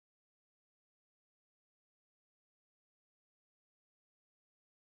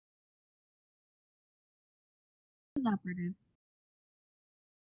Operative.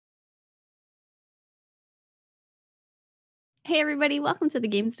 Hey everybody, welcome to the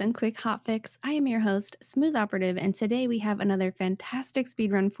Games Done Quick Hot Fix. I am your host, Smooth Operative, and today we have another fantastic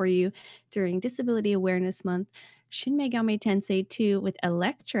speedrun for you during Disability Awareness Month, Shin Megami Tensei 2 with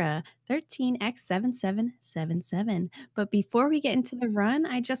Electra 13x7777. But before we get into the run,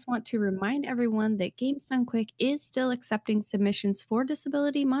 I just want to remind everyone that Games Done Quick is still accepting submissions for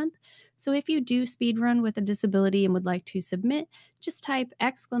Disability Month. So if you do speedrun with a disability and would like to submit, just type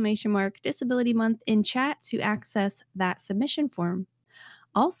 !disability month in chat to access that submission form.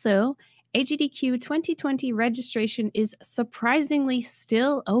 Also, AGDQ 2020 registration is surprisingly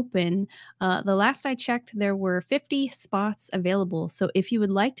still open. The last I checked, there were 50 spots available. So if you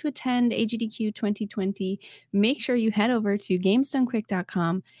would like to attend AGDQ 2020, make sure you head over to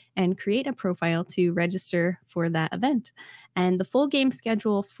gamesdonequick.com and create a profile to register for that event. And the full game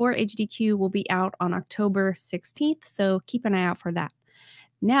schedule for AGDQ will be out on October 16th, so keep an eye out for that.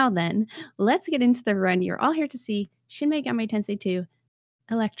 Now then, let's get into the run you're all here to see, Shin Megami Tensei 2.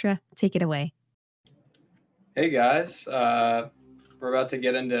 Electra, take it away. Hey guys, we're about to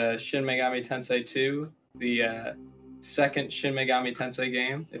get into Shin Megami Tensei 2, the second Shin Megami Tensei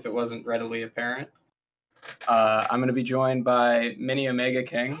game, if it wasn't readily apparent. I'm going to be joined by Mini Omega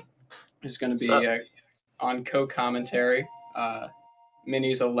King, who's going to be on co-commentary.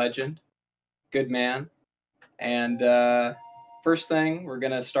 Mini's a legend, good man. And first thing, we're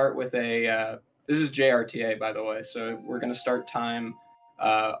going to start with this is JRTA, by the way, so we're going to start time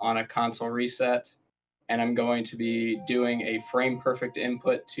on a console reset. And I'm going to be doing a frame perfect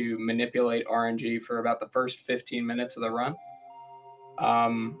input to manipulate RNG for about the first 15 minutes of the run.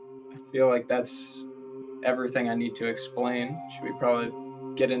 I feel like that's everything I need to explain. Should we probably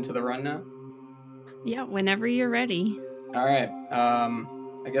get into the run now? Yeah, whenever you're ready. All right.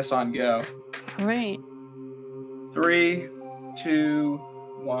 I guess on go. All right. 3, 2,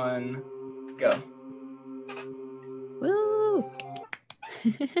 1, go. Woo!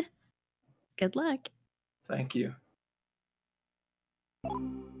 Good luck. Thank you. All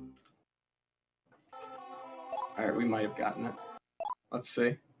right, we might have gotten it. Let's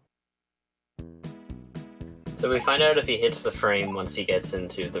see. So we find out if he hits the frame once he gets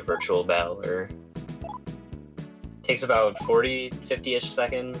into the virtual battler. Takes about 40, 50-ish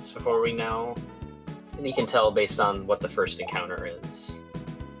seconds before we know. And you can tell based on what the first encounter is.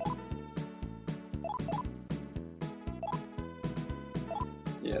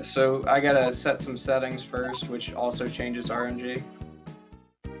 Yeah, so I gotta set some settings first, which also changes RNG.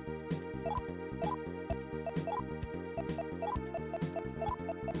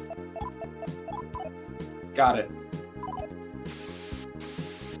 Got it.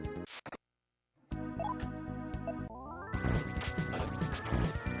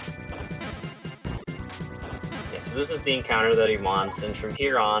 Yeah, so this is the encounter that he wants, and from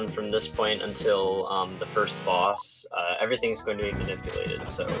here on, from this point until the first boss, everything's going to be manipulated,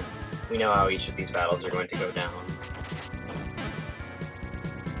 so we know how each of these battles are going to go down.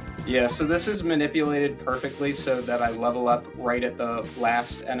 Yeah, so this is manipulated perfectly so that I level up right at the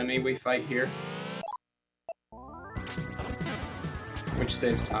last enemy we fight here, which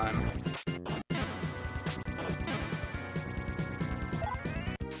saves time.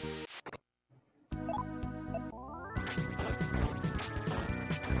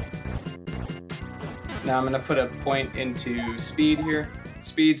 Now I'm going to put a point into speed here.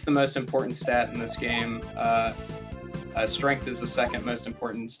 Speed's the most important stat in this game. Strength is the second most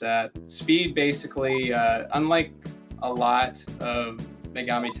important stat. Speed basically, unlike a lot of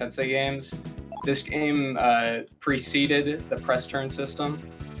Megami Tensei games, this game preceded the press turn system,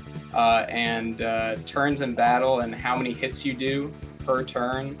 and turns in battle and how many hits you do per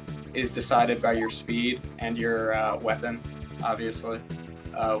turn is decided by your speed and your weapon, obviously.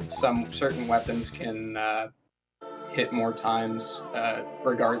 Some certain weapons can hit more times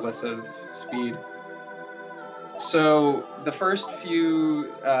regardless of speed. So the first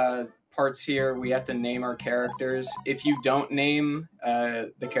few parts here, we have to name our characters. If you don't name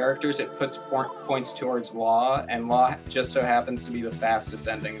the characters, it puts points towards Law, and Law just so happens to be the fastest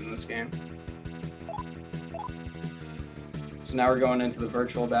ending in this game. So now we're going into the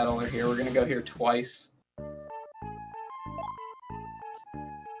virtual battler here. We're going to go here twice.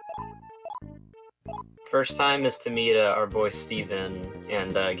 First time is to meet our boy Steven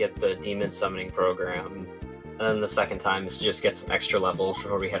and get the demon summoning program. And then the second time is to just get some extra levels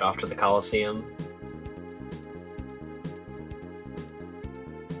before we head off to the Coliseum.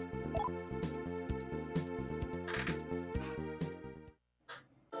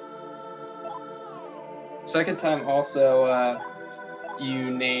 Second time also,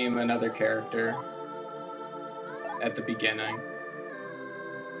 you name another character. at the beginning.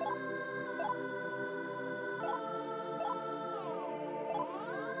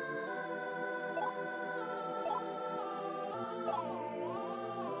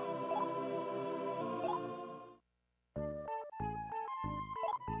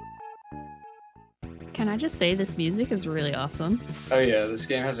 Can I just say this music is really awesome? Oh yeah, this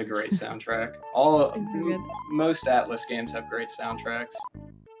game has a great soundtrack. Super good. Most Atlas games have great soundtracks.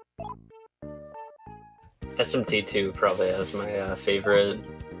 SMT2 probably has my favorite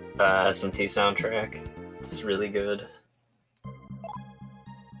SMT soundtrack. It's really good.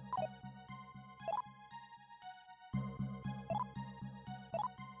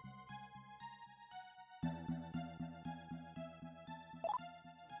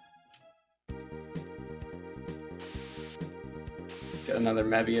 Got another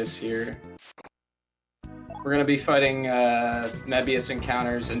Mebius here. We're gonna be fighting Mebius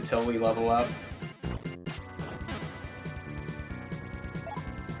encounters until we level up.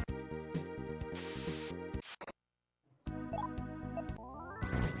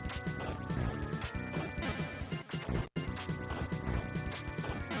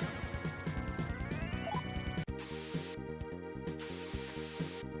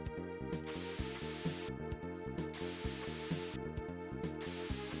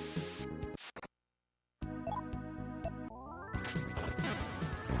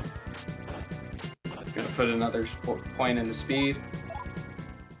 Gonna put another point into speed.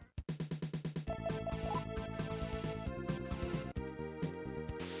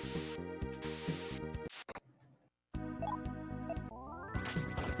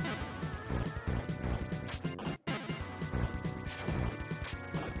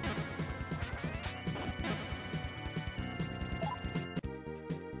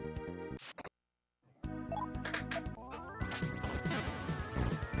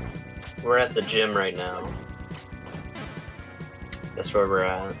 We're at the gym right now. That's where we're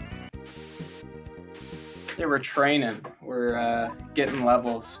at. Yeah, we're training. We're getting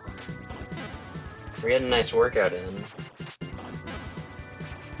levels. We're getting a nice workout in.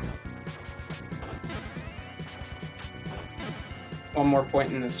 One more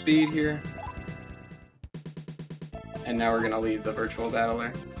point in the speed here. And now we're gonna leave the virtual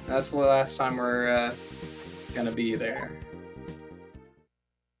battler. That's the last time we're gonna be there.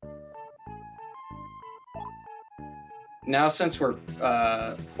 Now, since we're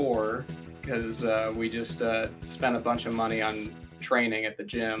poor, because we just spent a bunch of money on training at the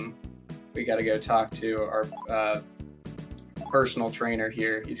gym, we got to go talk to our personal trainer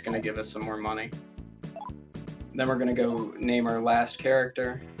here. He's going to give us some more money. Then we're going to go name our last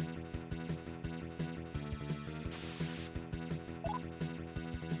character.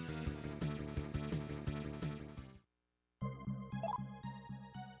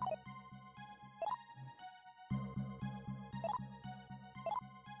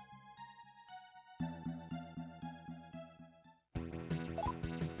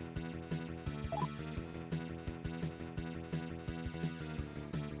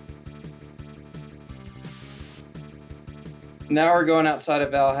 Now we're going outside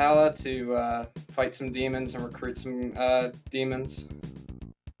of Valhalla to fight some demons and recruit some demons.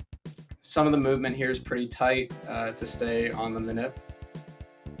 Some of the movement here is pretty tight to stay on the manip.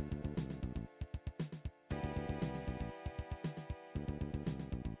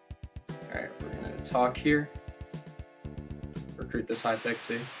 Alright, we're going to talk here. Recruit this high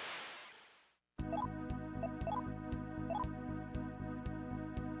pixie.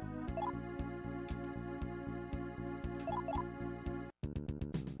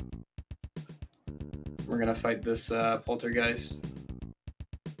 We're gonna fight this poltergeist.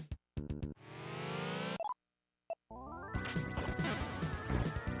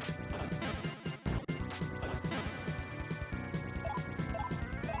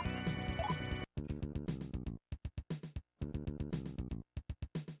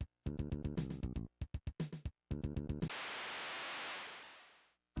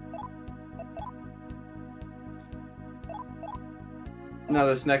 Now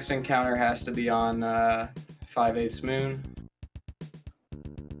this next encounter has to be on 5/8 moon.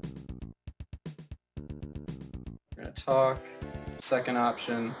 We're gonna talk. Second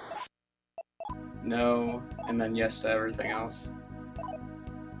option, no, and then yes to everything else.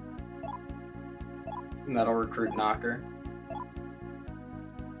 And that'll recruit Knocker.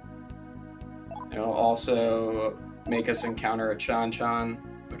 It'll also make us encounter a Chan-Chan,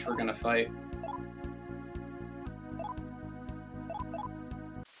 which we're gonna fight.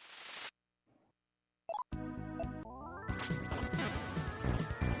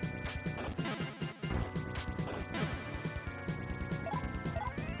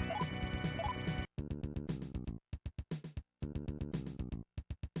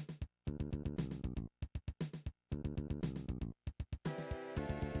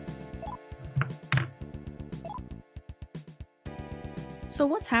 So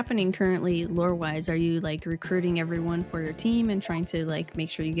what's happening currently lore-wise? Are you like recruiting everyone for your team and trying to like make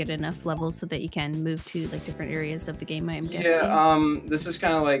sure you get enough levels so that you can move to like different areas of the game, I'm guessing? This is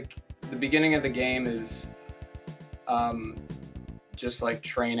kind of like the beginning of the game is just like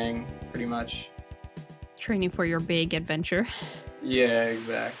training, pretty much. Training for your big adventure. Yeah,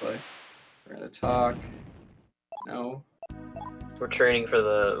 exactly. We're gonna talk. No. We're training for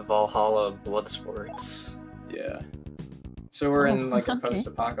the Valhalla blood sports. Yeah. So we're in like a okay.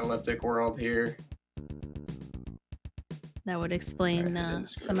 post-apocalyptic world here. That would explain Alright,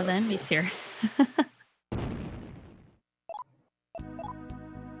 some of the enemies here. We're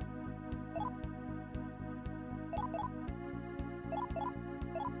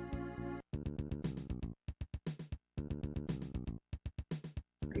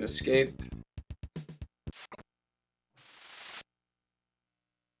gonna escape.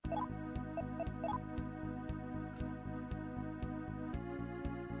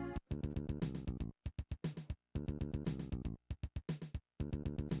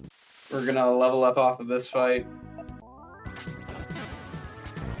 We're gonna level up off of this fight.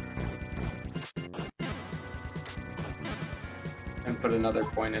 And put another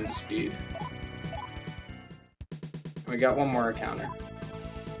point into speed. We got one more encounter.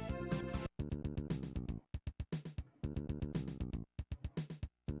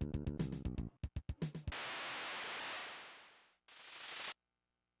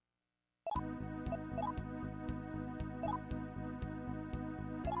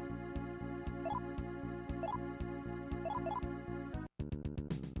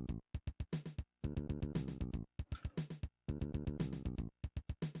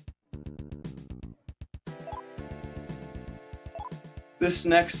 This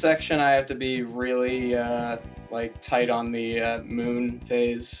next section, I have to be really like tight on the moon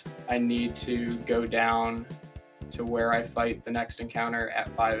phase. I need to go down to where I fight the next encounter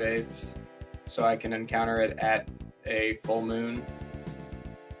at 5/8, so I can encounter it at a full moon.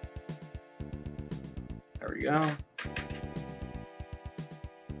 There we go.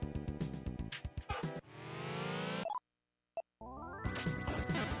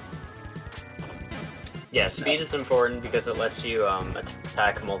 Yeah, speed is important because it lets you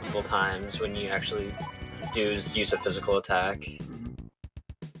attack multiple times when you actually do use a physical attack.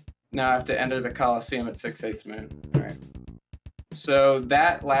 Now I have to enter the Coliseum at 6/8 moon. All right. So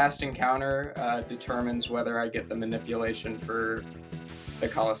that last encounter determines whether I get the manipulation for the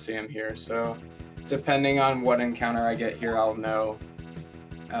Coliseum here. So depending on what encounter I get here, I'll know.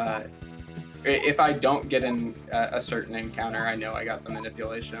 If I don't get in a certain encounter, I know I got the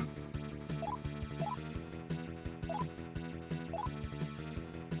manipulation.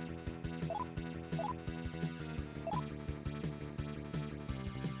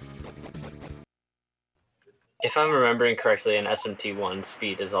 If I'm remembering correctly, in SMT1,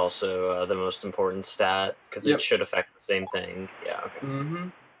 speed is also the most important stat, because it should affect the same thing. Yeah, okay. Mm-hmm.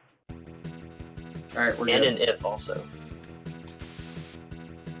 Alright, we're good. And good. an if also.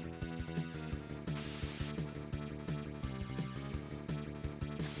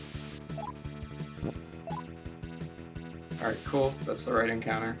 Alright, cool. That's the right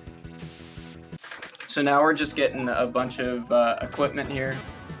encounter. So now we're just getting a bunch of equipment here.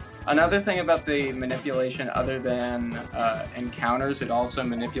 Another thing about the manipulation, other than encounters, it also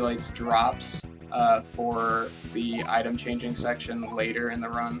manipulates drops for the item changing section later in the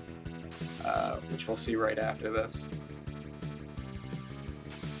run, which we'll see right after this.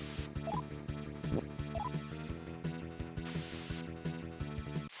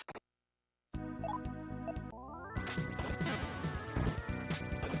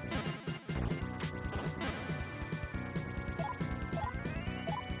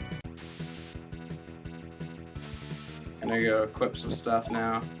 Gonna go equip some stuff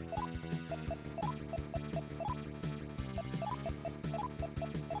now.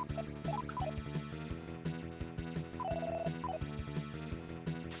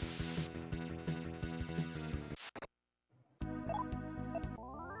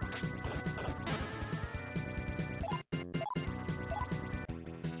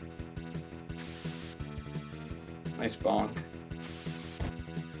 Nice bonk.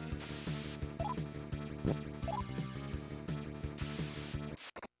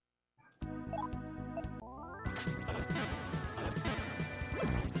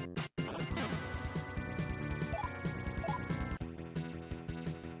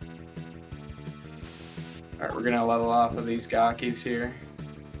 Alright, we're gonna level off of these gakis here.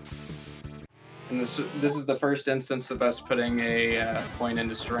 And this is the first instance of us putting a point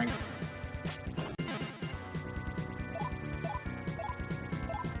into strength.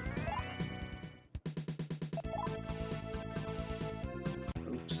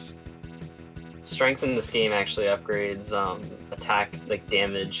 Strength in this game actually upgrades attack, like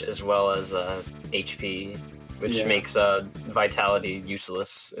damage, as well as HP, which makes vitality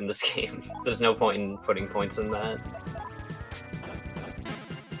useless in this game. There's no point in putting points in that.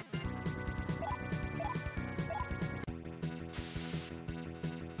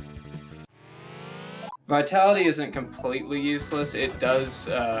 Vitality isn't completely useless. It does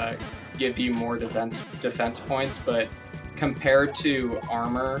give you more defense points, but compared to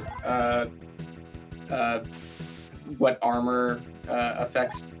armor, what armor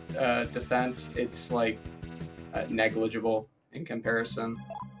affects defense, it's like negligible in comparison.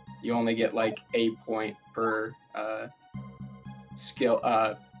 You only get like a point per skill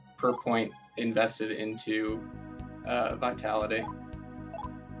per point invested into vitality.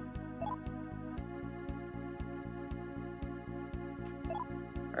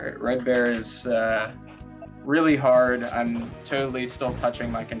 Alright, Red Bear is really hard. I'm totally still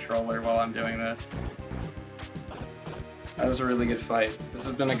touching my controller while I'm doing this. That was a really good fight. This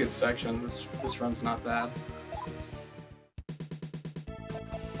has been a good section. This run's not bad.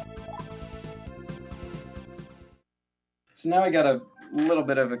 So now I got a little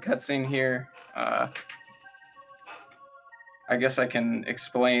bit of a cutscene here. I guess I can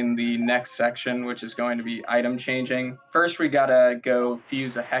explain the next section, which is going to be item changing. First, we gotta go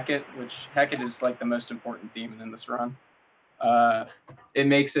fuse a Hecate, which Hecate is like the most important demon in this run. It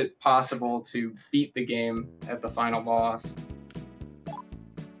makes it possible to beat the game at the final boss.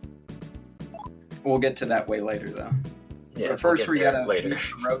 We'll get to that way later, though. Yeah, but first we gotta later.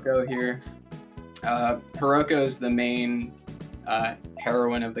 fuse Hiroko here. Hiroko is the main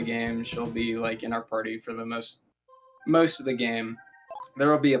heroine of the game. She'll be like in our party for the most of the game. There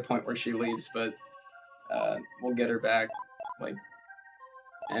will be a point where she leaves, but we'll get her back like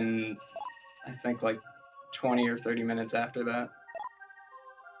in I think like 20 or 30 minutes after that.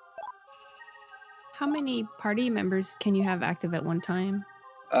 How many party members can you have active at one time?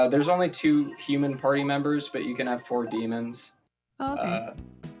 There's only 2 human party members, but you can have 4 demons. Oh, okay.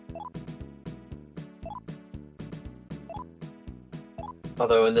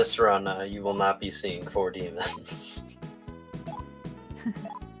 Although in this run, you will not be seeing 4 demons.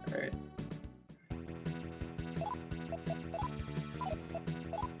 Alright.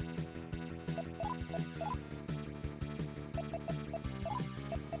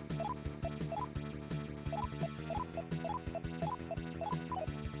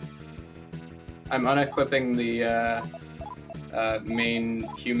 I'm unequipping the main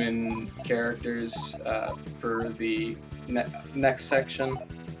human characters for the next section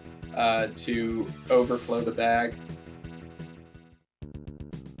to overflow the bag.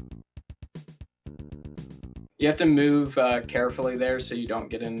 You have to move carefully there so you don't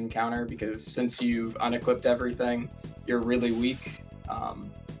get an encounter, because since you've unequipped everything, you're really weak.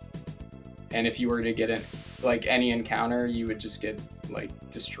 And if you were to get in, like any encounter, you would just get like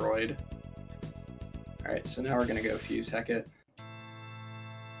destroyed. All right, so now we're gonna go fuse Hecate.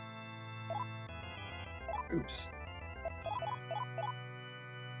 Oops.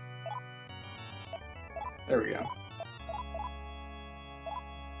 There we go.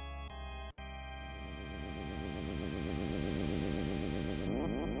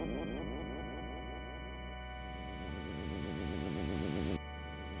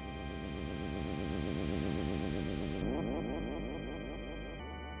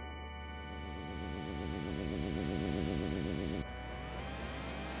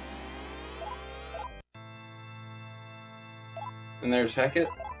 And there's Hecate.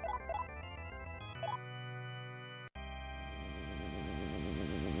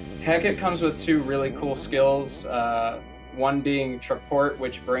 Hecate comes with 2 really cool skills. One being Traport,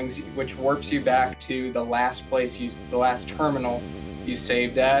 which warps you back to the last the last terminal you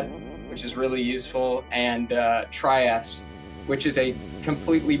saved at, which is really useful, and Trias, which is a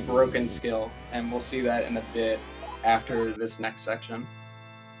completely broken skill, and we'll see that in a bit after this next section.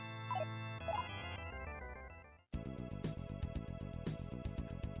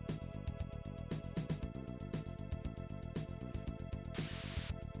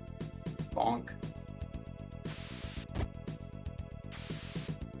 Bonk.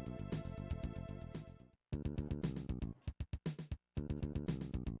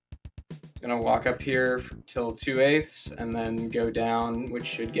 Gonna walk up here till 2/8 and then go down, which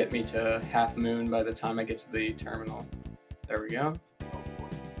should get me to half moon by the time I get to the terminal. There we go.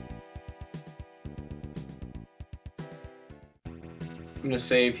 I'm gonna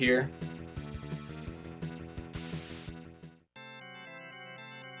save here.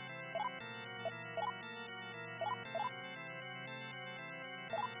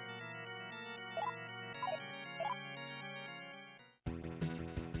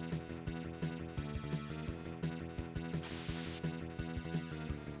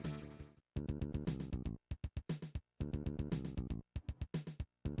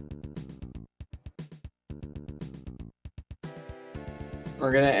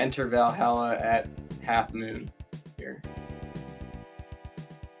 We're gonna enter Valhalla at half moon here.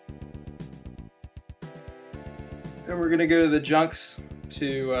 And we're gonna go to the junks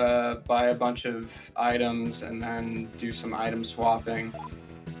to buy a bunch of items and then do some item swapping.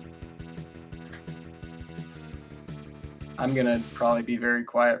 I'm gonna probably be very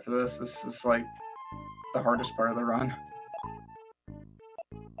quiet for this. This is like the hardest part of the run.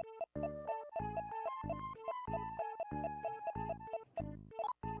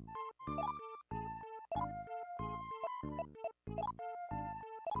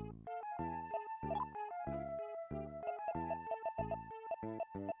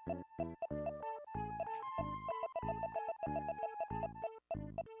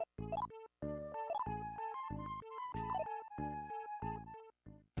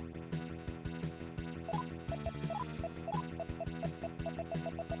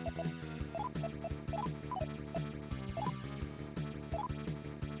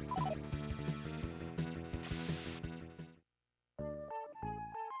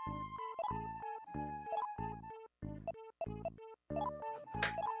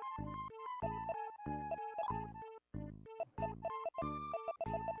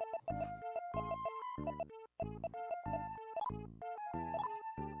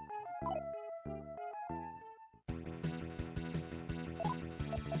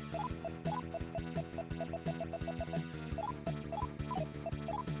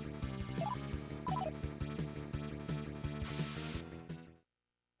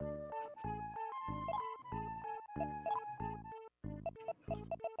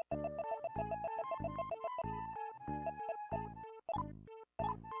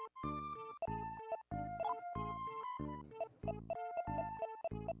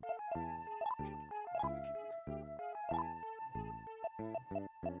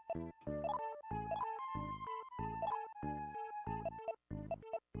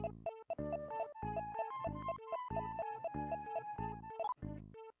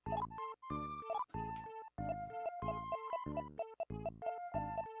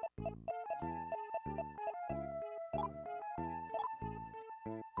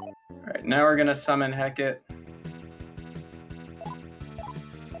 All right, now we're gonna summon Hecate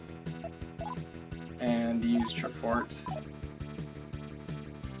and use Triport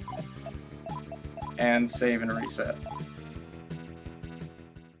and save and reset.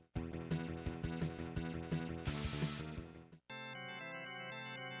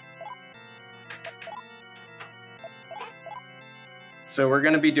 So we're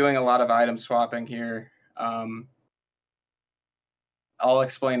going to be doing a lot of item swapping here. I'll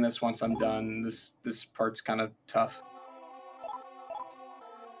explain this once I'm done. This part's kind of tough.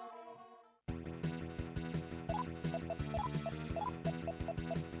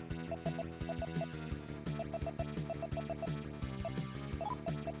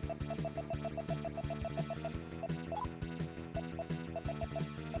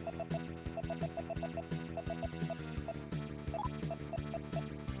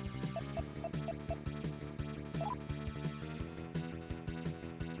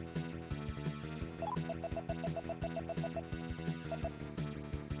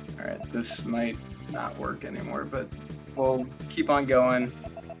 All right, this might not work anymore, but we'll keep on going.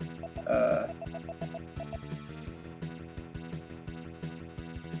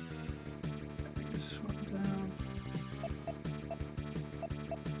 Just swap down.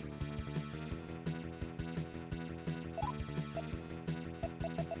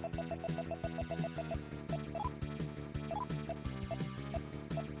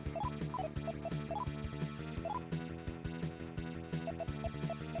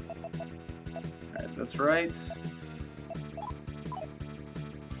 That's right.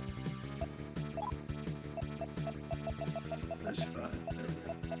 There's 5. There we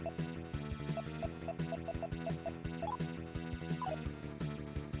go.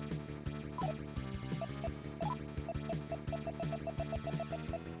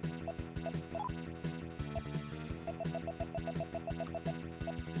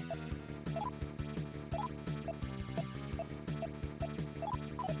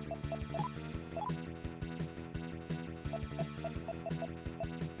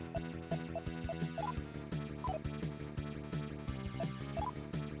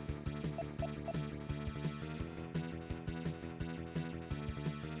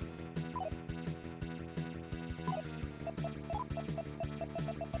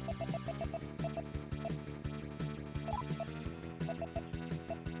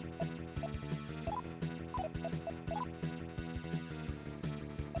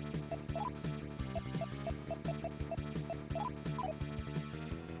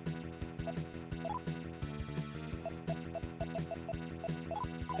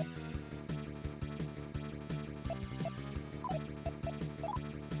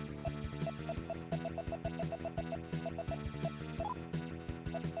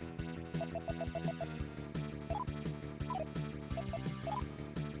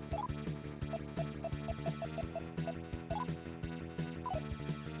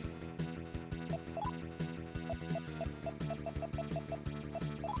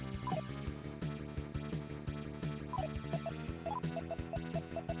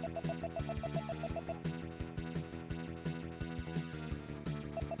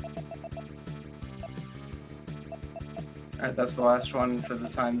 Alright, that's the last one for the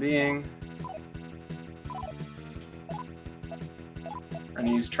time being. We're going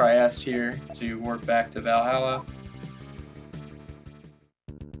to use Trieste here to warp back to Valhalla.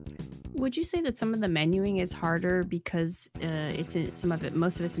 Would you say that some of the menuing is harder because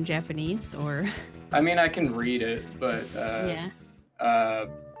most of it's in Japanese, or? I mean, I can read it, but yeah.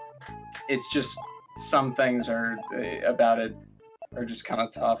 It's just some things about it are just kind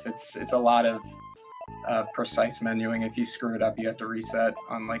of tough. It's a lot of precise menuing. If you screw it up, you have to reset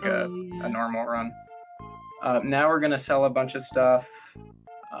on like a normal run. Now we're gonna sell a bunch of stuff,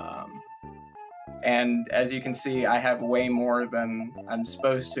 and as you can see, I have way more than I'm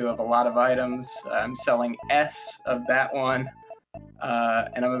supposed to of a lot of items. I'm selling S of that one,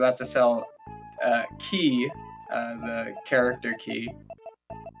 and I'm about to sell key, the character key.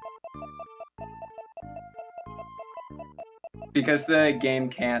 Because the game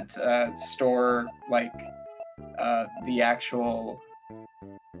can't store like the actual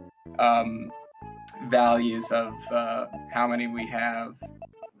values of how many we have.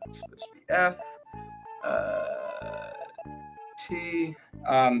 It's supposed to be F, T.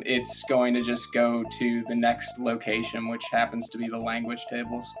 It's going to just go to the next location, which happens to be the language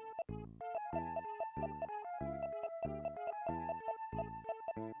tables.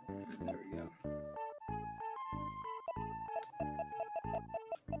 There we go.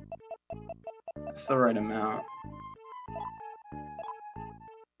 That's the right amount.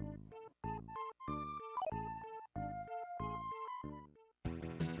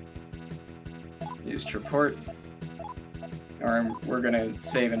 Use to report. Or we're gonna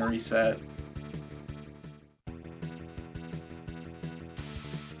save and reset.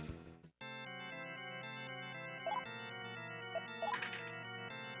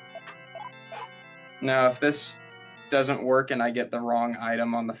 Now, if this doesn't work and I get the wrong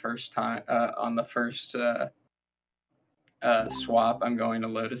item on the first time, swap, I'm going to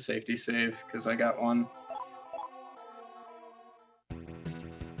load a safety save because I got one.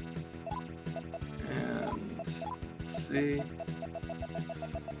 And let's see.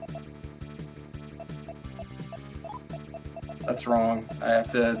 That's wrong. I have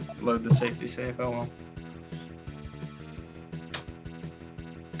to load the safety save. Oh well.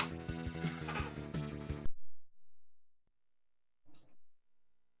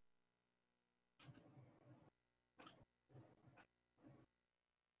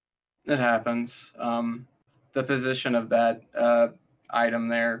 It happens. The position of that item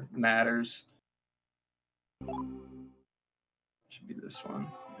there matters. Should be this one.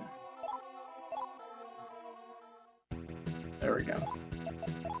 There we go.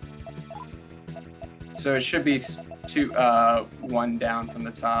 So it should be one down from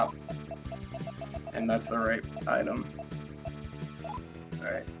the top, and that's the right item. All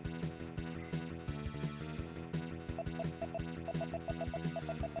right.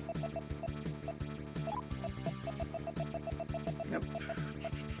 Yep.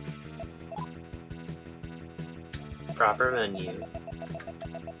 Proper menu.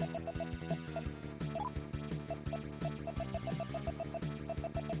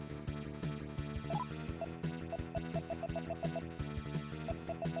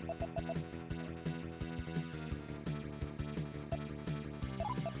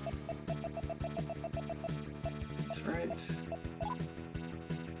 That's right.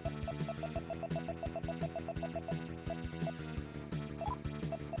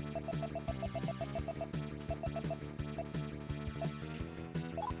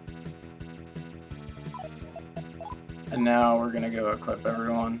 And now we're gonna go equip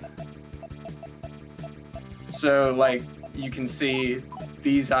everyone. So like you can see,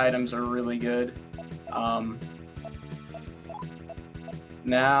 these items are really good.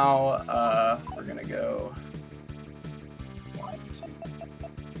 Now we're gonna go 1, 2.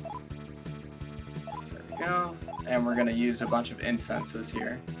 There we go. And we're gonna use a bunch of incenses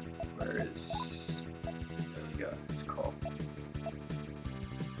here. Where is? There we go. It's cool.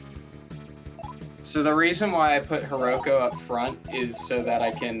 So the reason why I put Hiroko up front is so that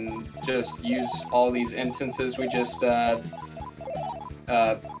I can just use all these instances we just put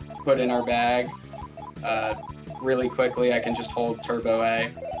in our bag really quickly. I can just hold Turbo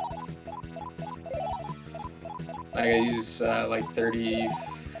A. I gotta use like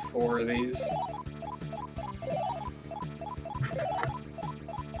 34 of these.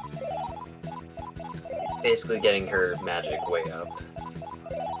 Basically getting her magic way up.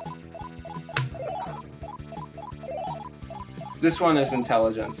 This one is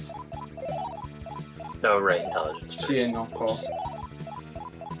intelligence. No, right, intelligence first. She no, cool.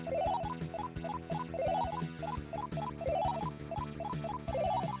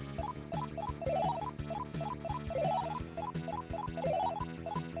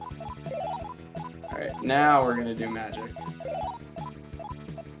 Alright, now we're gonna do magic.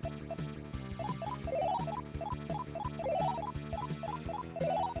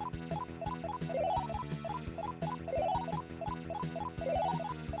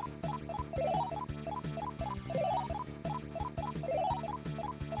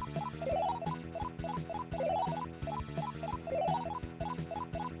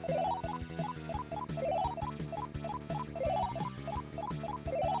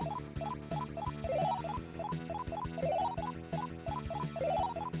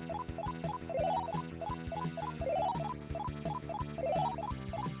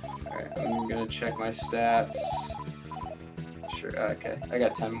 I'm gonna check my stats. Sure, okay, I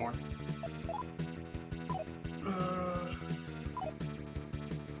got 10 more.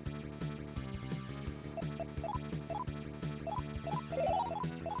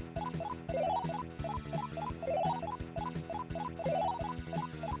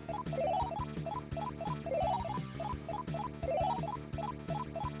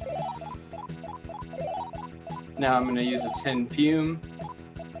 Now I'm gonna use a 10 fume,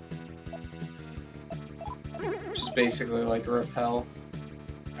 which is basically like a repel,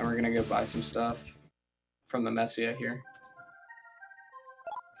 and we're gonna go buy some stuff from the Messia here.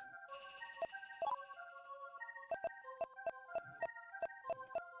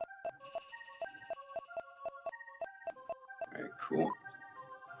 Alright, cool.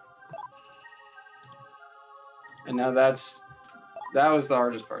 And now that was the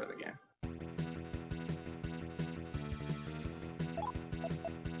hardest part of the game.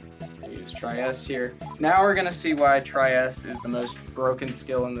 Use Trieste here. Now we're gonna see why Trieste is the most broken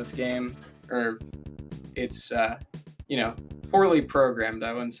skill in this game, or it's you know, poorly programmed.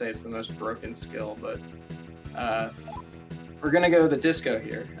 I wouldn't say it's the most broken skill, but we're gonna go the disco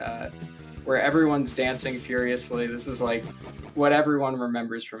here, where everyone's dancing furiously. This is like what everyone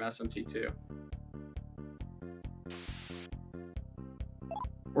remembers from SMT2.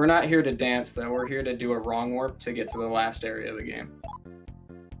 We're not here to dance though. We're here to do a wrong warp to get to the last area of the game.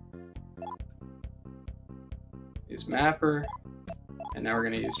 Use Mapper, and now we're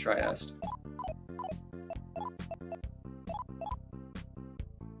going to use Trieste.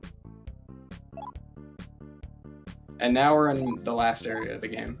 And now we're in the last area of the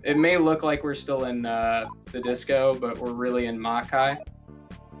game. It may look like we're still in the disco, but we're really in Makai.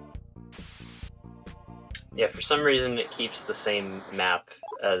 Yeah, for some reason it keeps the same map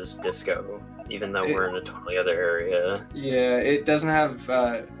as disco, even though we're in a totally other area. Yeah, it doesn't have...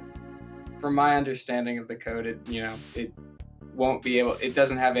 from my understanding of the code, it won't be able. It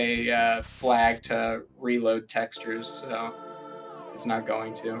doesn't have a flag to reload textures, so it's not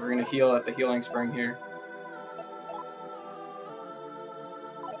going to. We're gonna heal at the healing spring here.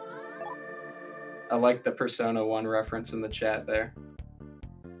 I like the Persona 1 reference in the chat there.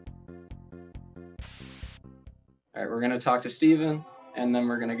 All right, we're gonna talk to Steven, and then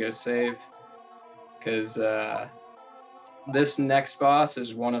we're gonna go save, because this next boss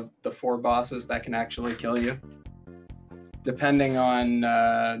is one of the 4 bosses that can actually kill you, depending on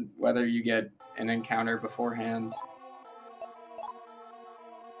whether you get an encounter beforehand.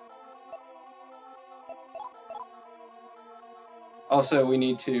 Also, we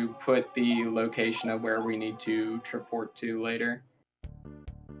need to put the location of where we need to triport to later.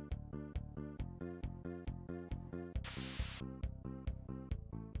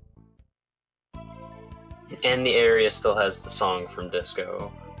 And the area still has the song from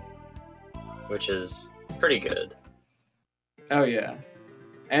Disco, which is pretty good. Oh yeah.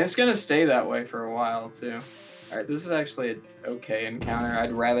 And it's gonna stay that way for a while too. Alright, this is actually an okay encounter.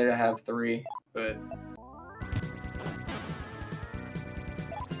 I'd rather have 3, but...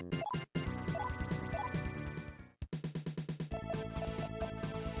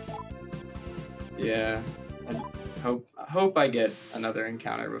 yeah, I hope I get another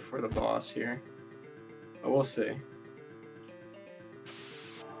encounter before the boss here. But we'll see.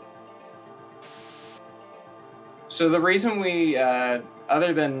 So the reason we,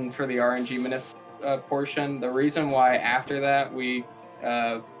 other than for the RNG minute portion, the reason why after that we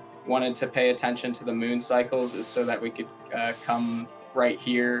wanted to pay attention to the moon cycles is so that we could come right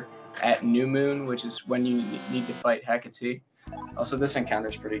here at new moon, which is when you need to fight Hecate. Also, this encounter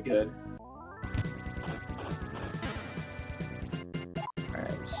is pretty good.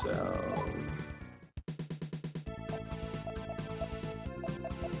 Alright, so...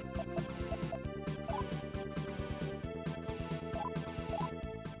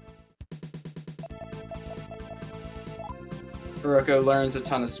 Hiroko learns a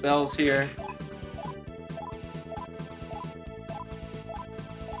ton of spells here.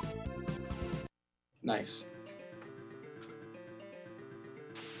 Nice.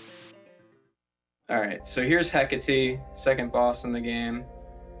 All right, so here's Hecate, second boss in the game.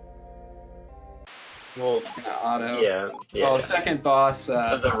 Well, auto. yeah. Oh, second boss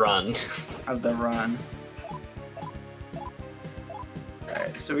of the run. Of the run. All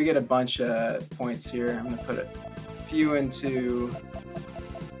right, so we get a bunch of points here. I'm gonna put a few into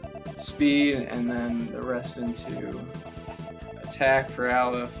speed, and then the rest into attack for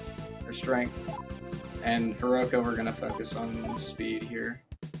Aleph, or strength, and Hiroko. We're gonna focus on speed here.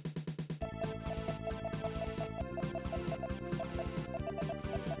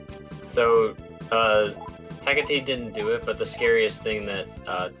 So, Hecate didn't do it, but the scariest thing that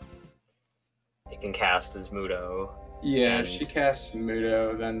it can cast is Mudo. Yeah, if she casts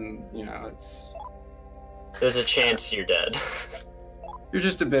Mudo, then, you know, it's... There's a chance you're dead. You're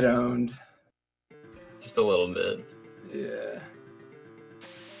just a bit owned. Just a little bit. Yeah.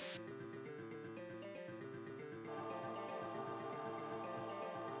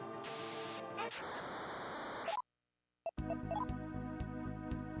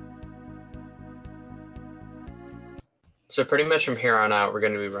 So pretty much from here on out, we're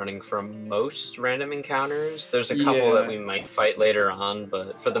going to be running from most random encounters. There's a couple that we might fight later on,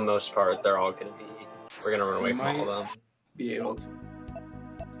 but for the most part, they're all going to be... We're going to run away from all of them. Be able to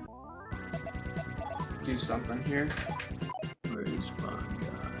do something here. Where's my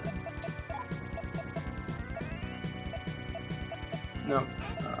guy? No.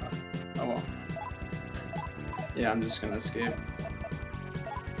 Oh well. Yeah, I'm just going to escape.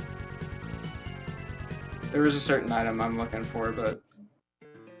 There was a certain item I'm looking for, but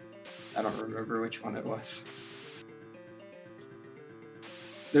I don't remember which one it was.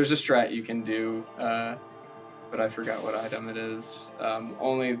 There's a strat you can do, but I forgot what item it is.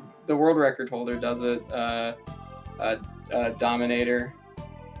 Only the world record holder does it. Dominator.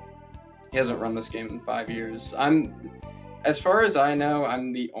 He hasn't run this game in 5 years. As far as I know,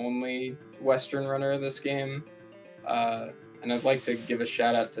 I'm the only Western runner of this game. And I'd like to give a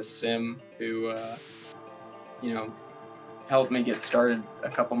shout out to Sim, who... you know, helped me get started a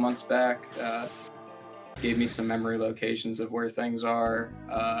couple months back, gave me some memory locations of where things are,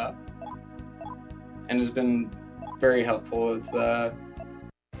 and has been very helpful with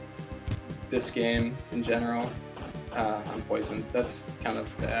this game in general. I'm poisoned. That's kind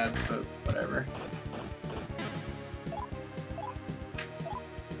of bad, but whatever.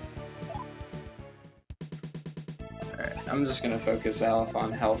 Alright, I'm just gonna focus Aleph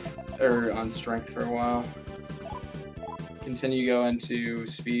on health, or on strength for a while. Continue going to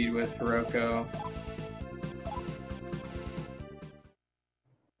speed with Hiroko.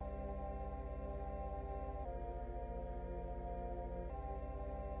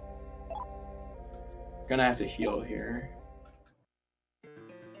 Gonna have to heal here.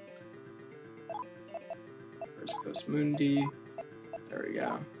 First Coast Mundi. There we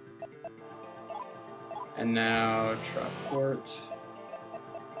go. And now Traport.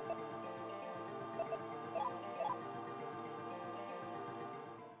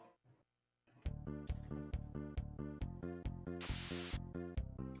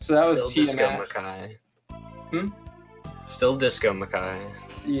 So that Still was Disco Tiamat. Makai. Still Disco Makai.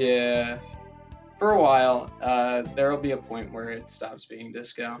 Yeah. For a while, there will be a point where it stops being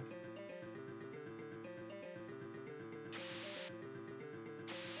disco.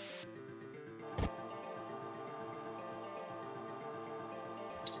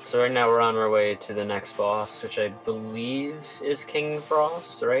 So right now we're on our way to the next boss, which I believe is King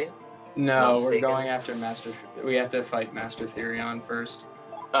Frost, right? No, we're going after Master... We have to fight Master Therion first.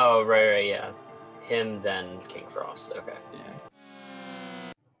 Oh, right, yeah. Him, then King Frost, okay. Yeah.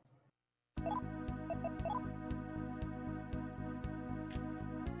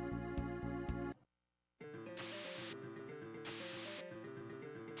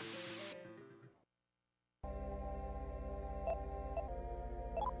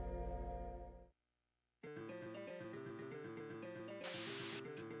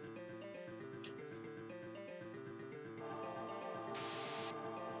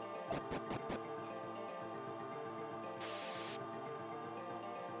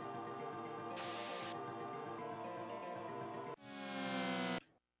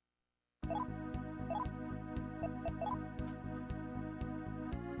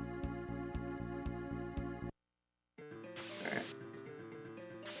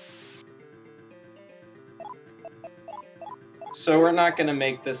 So we're not going to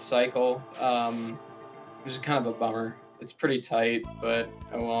make this cycle, which is kind of a bummer. It's pretty tight, but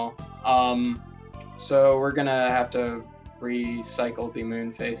oh well. So we're going to have to recycle the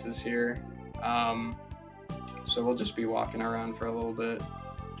moon faces here. So we'll just be walking around for a little bit.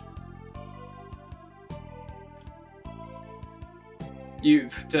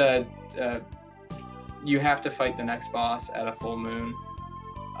 you have to fight the next boss at a full moon.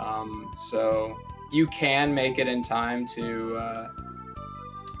 So you can make it in time to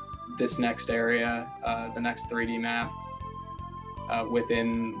this next area, the next 3D map,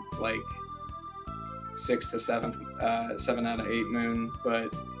 within like 6 to 7 out of 8 moon,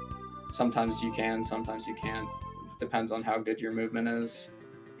 but sometimes you can, sometimes you can't. Depends on how good your movement is.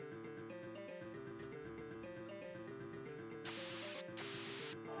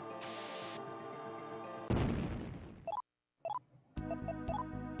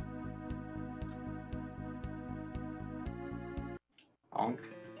 Honk.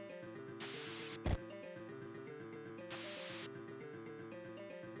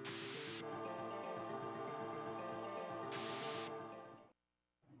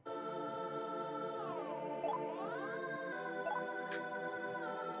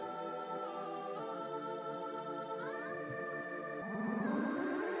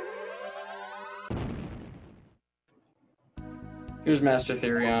 Here's Master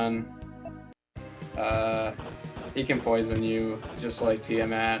Therion. He can poison you just like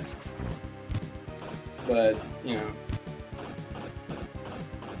Tiamat, but you know,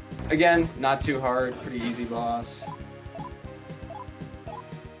 again, not too hard, pretty easy boss.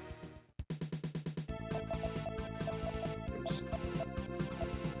 Oops.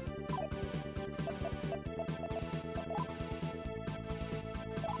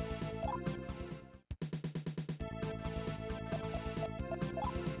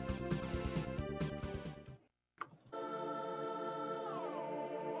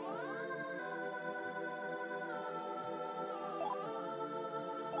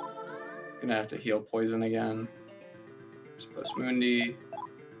 Gonna have to heal poison again. Just post Mundi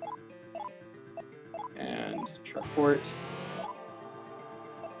and Traport.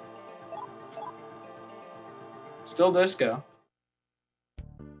 Still Disco.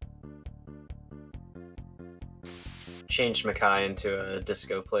 Changed Makai into a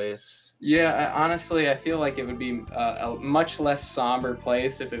disco place. Yeah, honestly, I feel like it would be a much less somber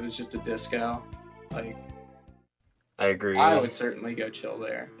place if it was just a disco. Like, I agree. I would certainly go chill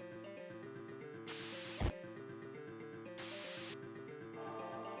there.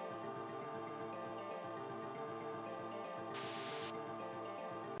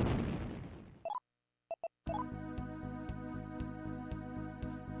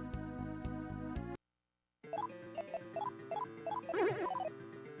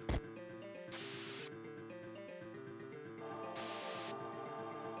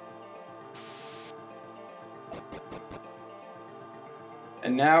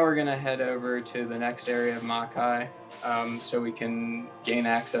 And now we're gonna head over to the next area of Makai, so we can gain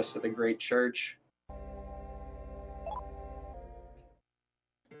access to the Great Church.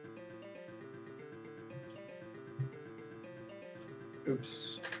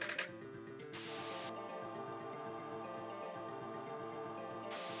 Oops.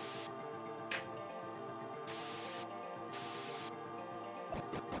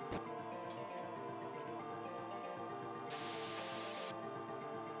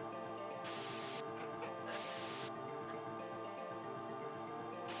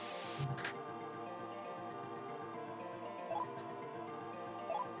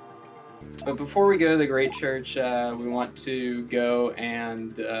 But before we go to the Great Church, we want to go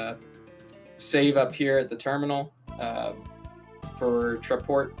and save up here at the terminal for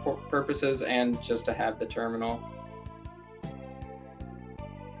Traport purposes and just to have the terminal.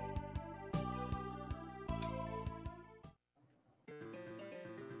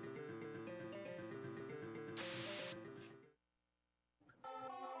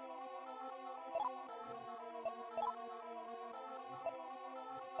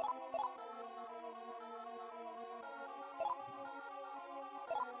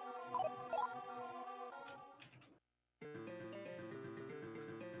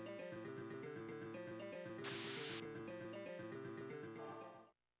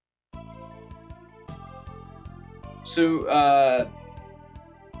 So,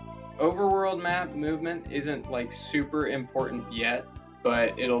 overworld map movement isn't like super important yet,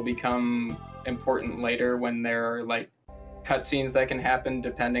 but it'll become important later when there are like cutscenes that can happen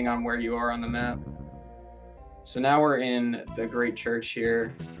depending on where you are on the map. So now we're in the Great Church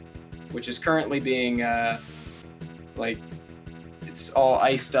here, which is currently being like, it's all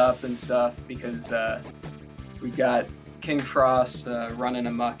iced up and stuff because we've got King Frost running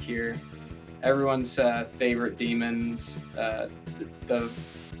amok here. Everyone's favorite demons, the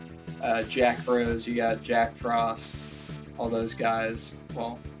Jack Bros, you got Jack Frost, all those guys.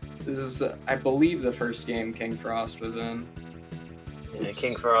 Well, this is, I believe, the first game King Frost was in. Yeah,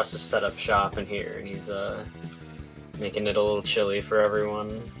 King Frost has set up shop in here, and he's making it a little chilly for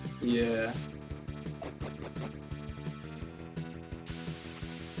everyone. Yeah.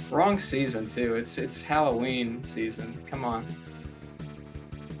 Wrong season too. It's Halloween season. Come on.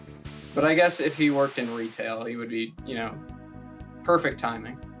 But I guess if he worked in retail, he would be, you know, perfect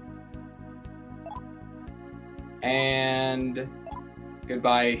timing. And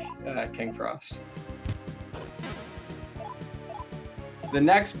goodbye, King Frost. The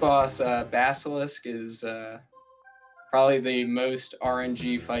next boss, Basilisk, is probably the most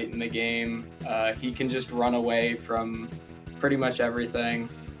RNG fight in the game. He can just run away from pretty much everything.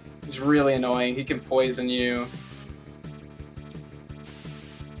 It's really annoying. He can poison you.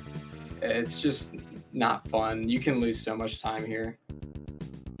 It's just not fun. You can lose so much time here.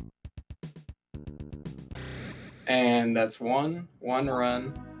 And that's one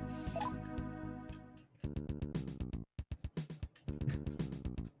run.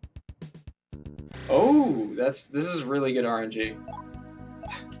 Oh, this is really good RNG.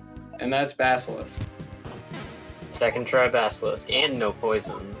 And that's Basilisk. Second try Basilisk, and no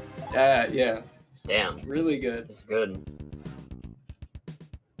poison. Yeah. Damn. Really good. It's good.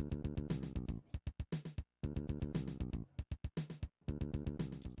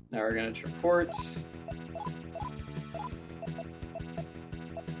 Now we're gonna report.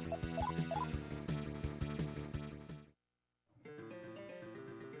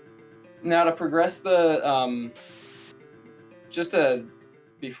 Now to progress the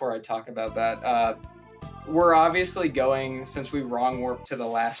before I talk about that, we're obviously going, since we wrong warped to the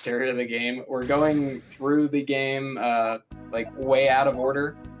last area of the game, we're going through the game like way out of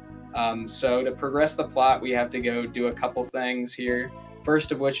order. So to progress the plot, we have to go do a couple things here.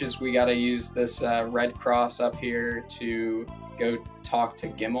 First of which is we got to use this red cross up here to go talk to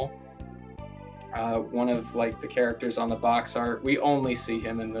Gimmel. One of like the characters on the box art. We only see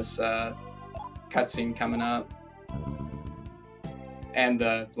him in this cutscene coming up, and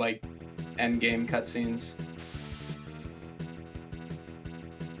the like end game cutscenes.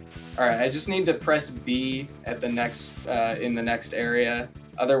 All right, I just need to press B at the next in the next area.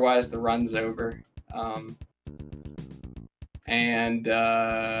 Otherwise, the run's over. And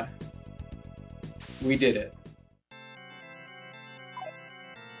we did it.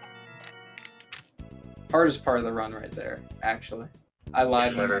 Hardest part of the run right there, actually. I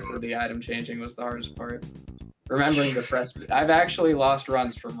lied when I said the item changing was the hardest part. Remembering to press B. I've actually lost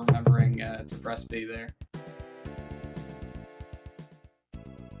runs from remembering to press B there.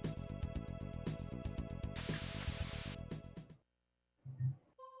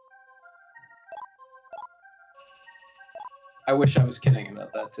 I wish I was kidding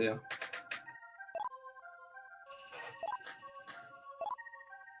about that too.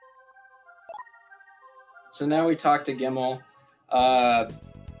 So now we talk to Gimmel.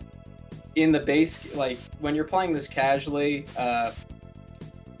 In the base, like when you're playing this casually, and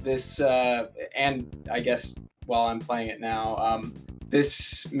I guess while I'm playing it now,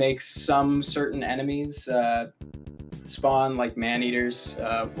 this makes some certain enemies spawn, like man-eaters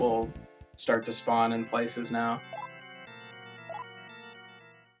will start to spawn in places now.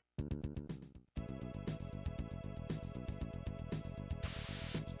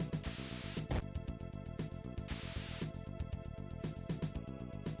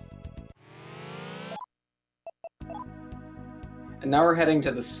 And now we're heading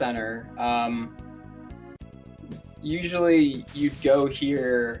to the center. Usually you'd go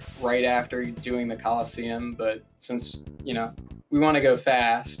here right after doing the Colosseum, but since, you know, we want to go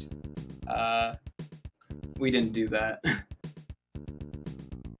fast, we didn't do that.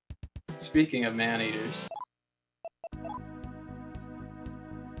 Speaking of man-eaters.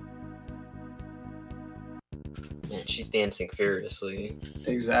 Yeah, she's dancing furiously.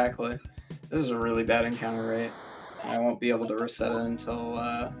 Exactly. This is a really bad encounter rate. I won't be able to reset it until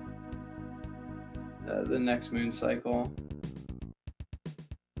the next moon cycle,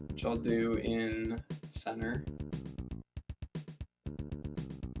 which I'll do in center.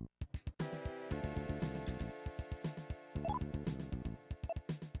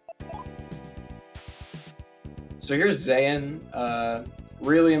 So here's Zayn,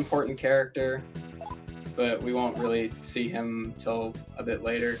 really important character, but we won't really see him till a bit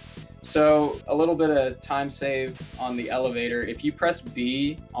later. So a little bit of time save on the elevator. If you press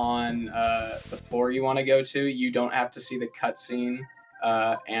B on the floor you want to go to, you don't have to see the cutscene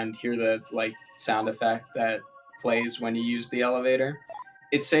and hear the like sound effect that plays when you use the elevator.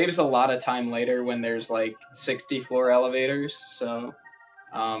 It saves a lot of time later when there's like 60 floor elevators. So,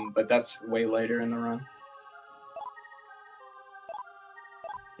 but that's way later in the run.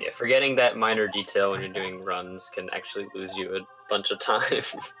 Yeah, forgetting that minor detail when you're doing runs can actually lose you a bunch of time.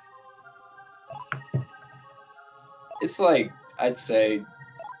 It's like, I'd say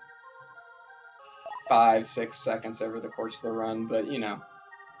 5-6 seconds over the course of the run, but you know,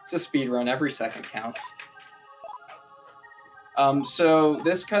 It's a speed run. Every second counts. So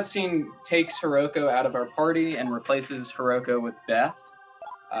this cutscene takes Hiroko out of our party and replaces Hiroko with Beth.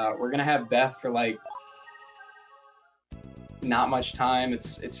 We're gonna have Beth for like not much time.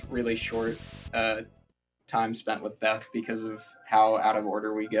 It's really short time spent with Beth because of how out of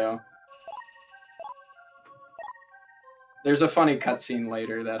order we go. There's a funny cutscene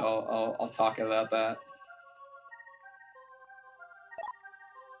later that I'll talk about that.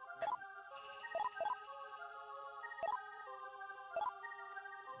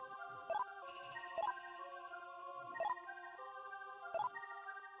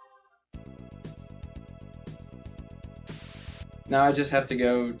 Now I just have to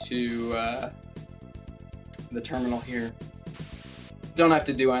go to the terminal here. Don't have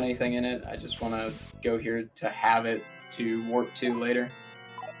to do anything in it. I just want to go here to have it to warp to later.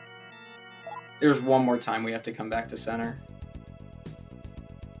 There's one more time we have to come back to center.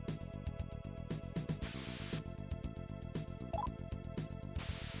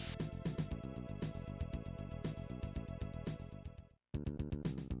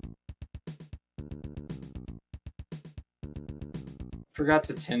 Forgot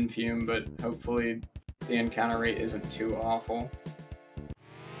to tin fume, but hopefully the encounter rate isn't too awful.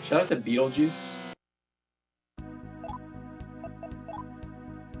 Shout out to Beetlejuice.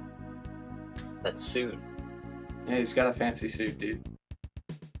 That suit. Yeah, he's got a fancy suit, dude.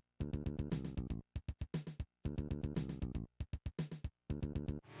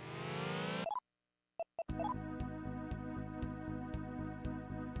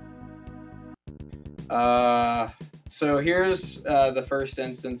 So here's the first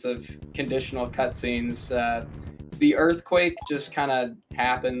instance of conditional cutscenes. The earthquake just kind of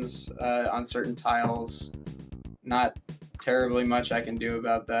happens on certain tiles. Not terribly much I can do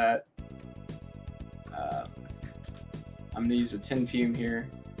about that. I'm gonna use a tin fume here.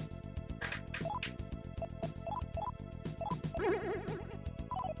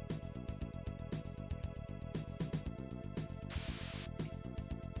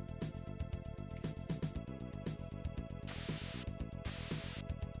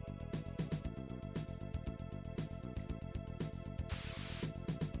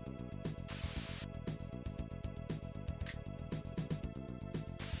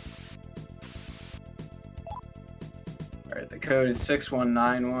 Alright, the code is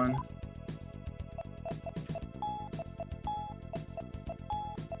 6191.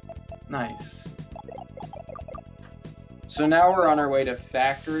 Nice. So now we're on our way to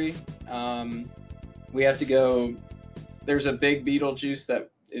factory. We have to go. There's a big Beetlejuice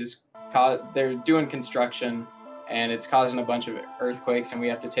that is they're doing construction, and it's causing a bunch of earthquakes, and we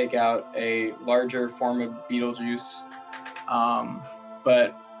have to take out a larger form of Beetlejuice.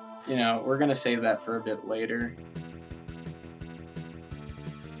 But you know, we're gonna save that for a bit later.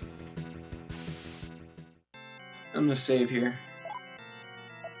 I'm gonna save here.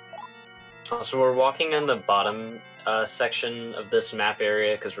 So we're walking on the bottom section of this map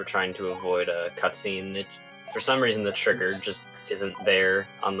area because we're trying to avoid a cutscene. For some reason, the trigger just isn't there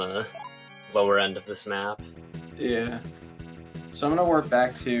on the lower end of this map. Yeah. So I'm gonna warp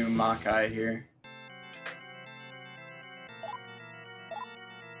back to Makai here.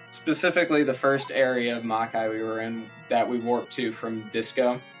 Specifically, the first area of Makai we were in that we warped to from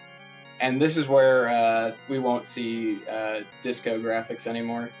Disco. And this is where we won't see Disco graphics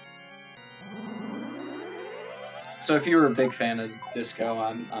anymore. So if you were a big fan of Disco,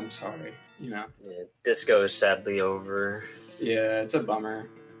 I'm sorry, you know. Yeah, Disco is sadly over. Yeah, it's a bummer.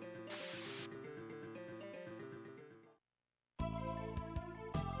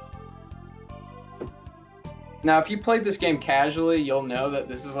 Now, if you played this game casually, you'll know that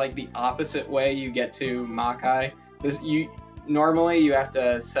this is like the opposite way you get to Makai. Normally you have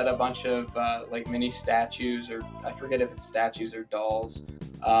to set a bunch of like mini statues, or I forget if it's statues or dolls,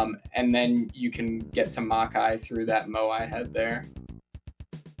 and then you can get to Makai through that Moai head there.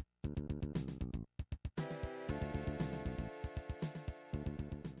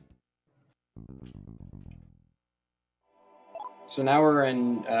 So now we're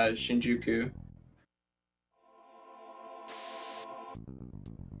in Shinjuku.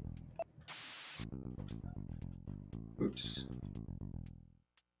 Oops.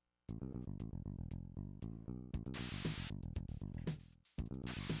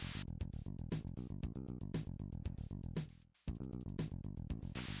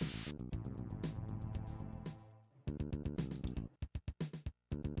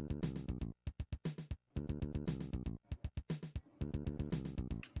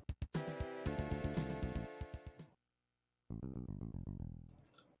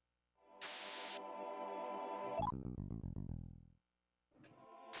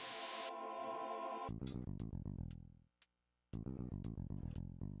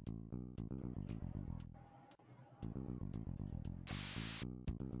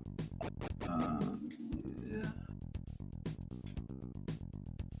 Yeah.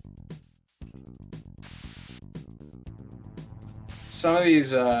 Some of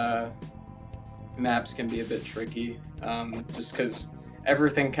these maps can be a bit tricky, just because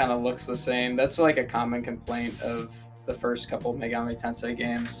everything kind of looks the same. That's like a common complaint of the first couple Megami Tensei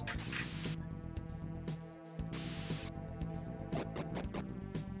games.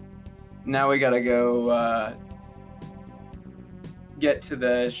 Now we gotta go get to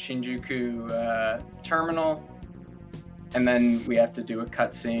the Shinjuku terminal, and then we have to do a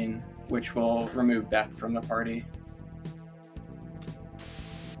cutscene, which will remove Beth from the party.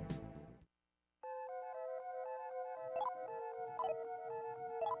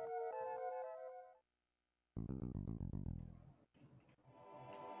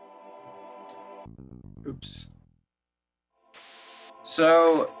 Oops.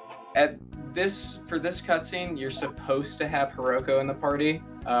 So for this cutscene, you're supposed to have Hiroko in the party,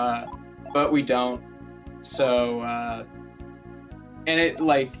 but we don't. So and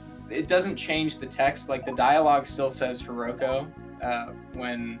it doesn't change the text. Like, the dialogue still says Hiroko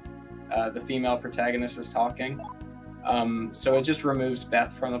when the female protagonist is talking. So it just removes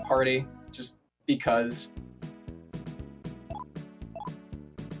Beth from the party just because.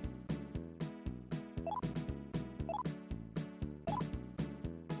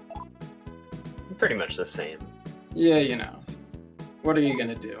 Pretty much the same. Yeah, you know. What are you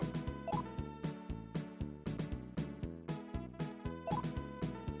gonna do?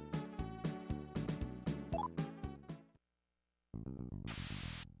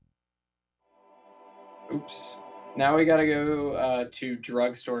 Oops. Now we gotta go to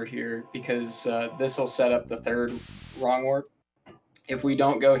drugstore here, because this will set up the third wrong warp. If we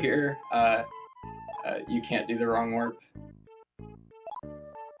don't go here, you can't do the wrong warp,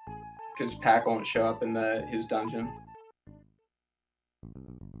 because Pac won't show up in his dungeon.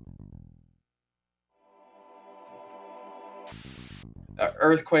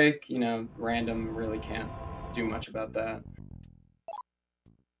 Earthquake, you know, random, really can't do much about that.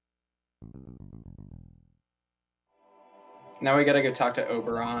 Now we gotta go talk to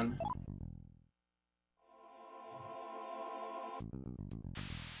Oberon.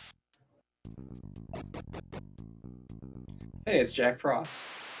 Hey, it's Jack Frost.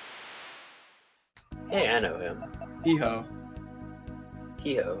 Hey, I know him. Hee-ho.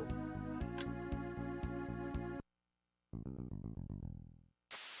 Hee-ho.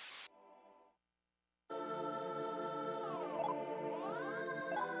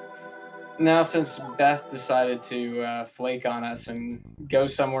 Now, since Beth decided to flake on us and go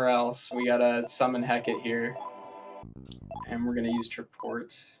somewhere else, we gotta summon Hecate here. And we're gonna use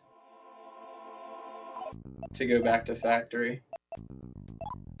Triport to go back to factory.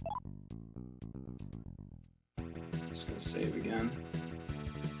 Just gonna save again.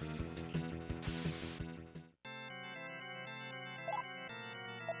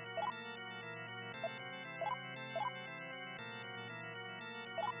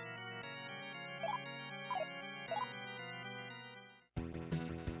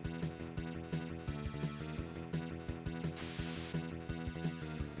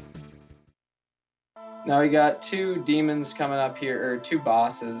 Now we got two demons coming up here, or two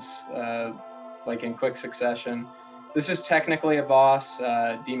bosses, like in quick succession. This is technically a boss,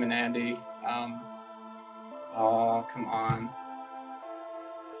 Demon Andy. Oh, come on.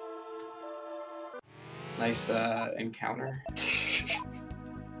 Nice encounter. He's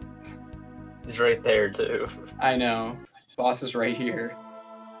right there, too. I know. Boss is right here.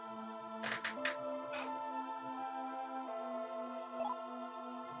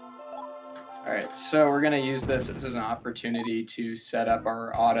 Alright, so we're going to use this as an opportunity to set up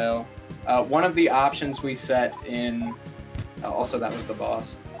our auto. One of the options we set in... also, that was the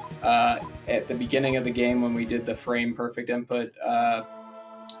boss. At the beginning of the game, when we did the frame perfect input,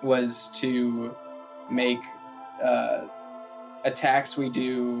 was to make attacks we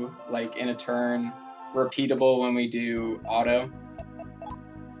do, like, in a turn, repeatable when we do auto.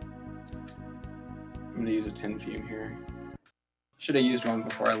 I'm going to use a tin fume here. Should have used one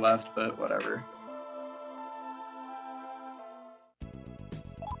before I left, but whatever.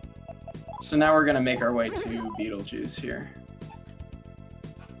 So now we're going to make our way to Beetlejuice here.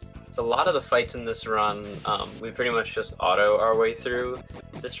 A lot of the fights in this run, we pretty much just auto our way through.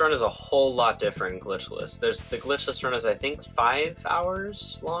 This run is a whole lot different glitchless. There's the glitchless run is, I think, 5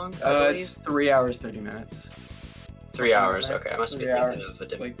 hours long. It's 3 hours 30 minutes. 3 hours. Okay, I must be thinking of a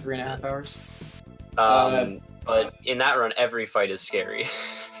different. Like 3.5 hours. But in that run, every fight is scary.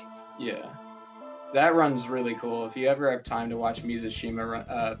 Yeah. That run's really cool. If you ever have time to watch Mizushima's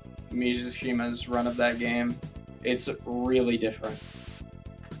run of that game, it's really different.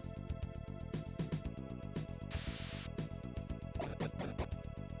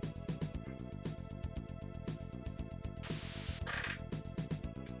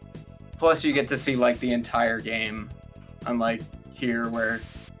 Plus, you get to see like the entire game, unlike here where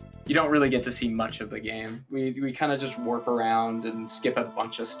you don't really get to see much of the game. We kind of just warp around and skip a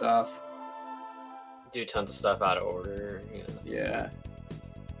bunch of stuff. Do tons of stuff out of order. Yeah.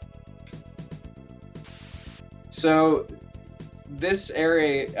 So this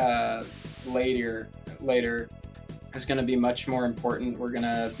area later is going to be much more important. We're going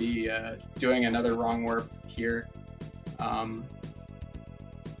to be doing another wrong warp here. One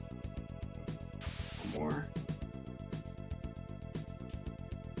more.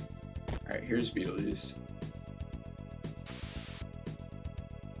 All right, here's Beetlejuice.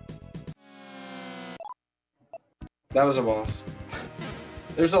 That was a boss.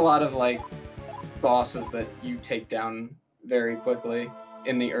 There's a lot of like bosses that you take down very quickly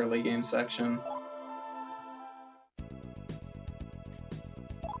in the early game section.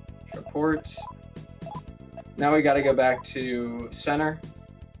 Report. Now we got to go back to center.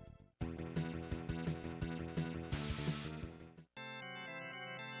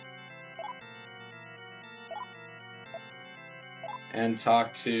 And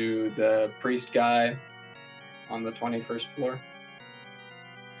talk to the priest guy on the 21st floor.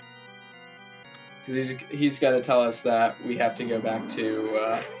 Because he's got to tell us that we have to go back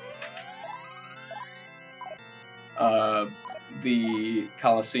to the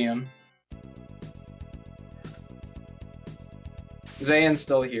Colosseum. Zayn's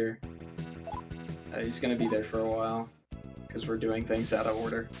still here. He's going to be there for a while because we're doing things out of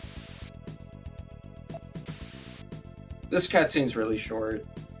order. This cutscene's really short.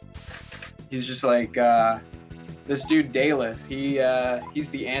 He's just like, this dude Daleth, he's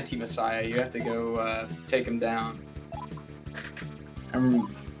the anti-messiah. You have to go take him down. And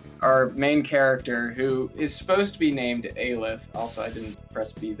our main character, who is supposed to be named Aleph, also I didn't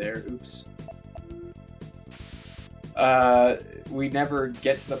press B there, oops. We never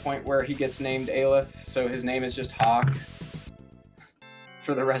get to the point where he gets named Aleph, so his name is just Hawk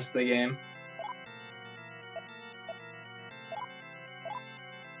for the rest of the game.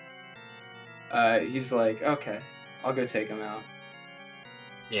 He's like, okay, I'll go take him out.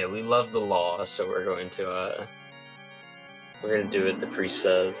 Yeah, we love the law, so we're going to do what the priest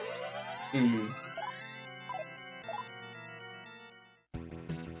says. Mm-hmm.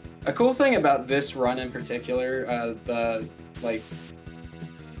 A cool thing about this run in particular,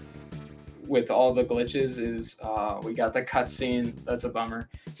 with all the glitches, is we got the cutscene. That's a bummer.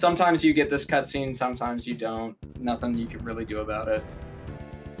 Sometimes you get this cutscene, sometimes you don't. Nothing you can really do about it.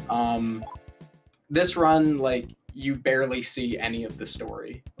 This run, like, you barely see any of the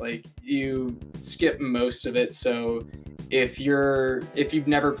story. Like, you skip most of it, so if you've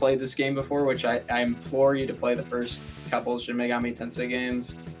never played this game before, which I implore you to play the first couple Shin Megami Tensei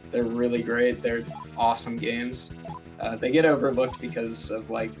games. They're really great. They're awesome games. They get overlooked because of,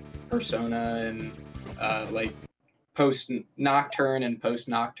 like, Persona and, like, post-Nocturne and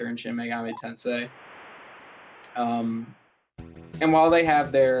post-Nocturne Shin Megami Tensei. And while they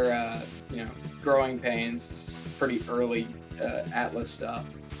have their, growing pains, pretty early Atlas stuff,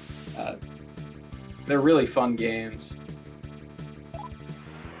 they're really fun games.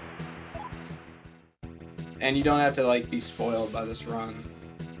 And you don't have to, like, be spoiled by this run,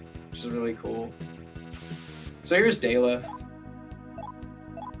 which is really cool. So here's Daleth.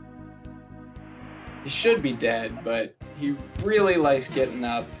 He should be dead, but he really likes getting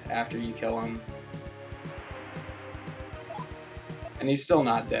up after you kill him. And he's still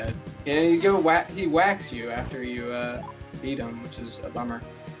not dead. And he whacks you after you beat him, which is a bummer.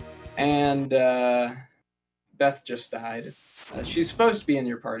 And Beth just died. She's supposed to be in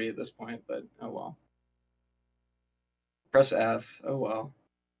your party at this point, but oh well. Press F. Oh well.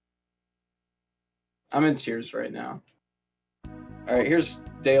 I'm in tears right now. Alright, here's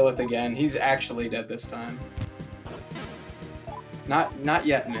Daleth again. He's actually dead this time. Not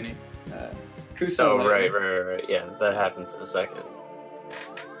yet, Minnie. Kusa. Oh, right. Yeah, that happens in a second.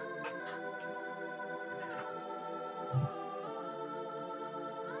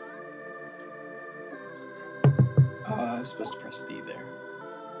 I was supposed to press B there.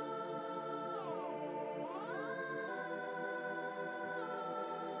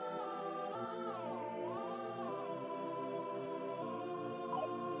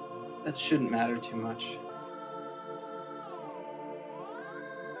 That shouldn't matter too much.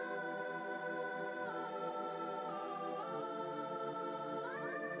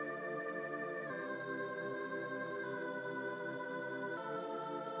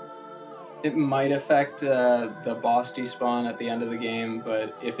 It might affect the boss despawn at the end of the game,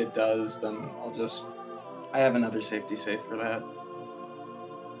 but if it does, then I have another safety safe for that.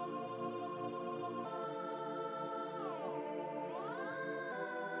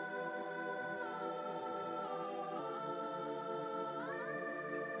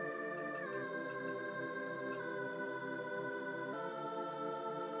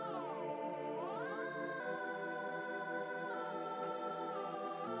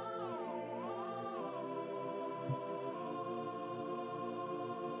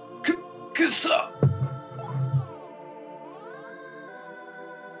 Kusa!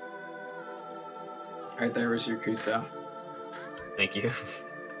 Right there was your Kusa. Thank you.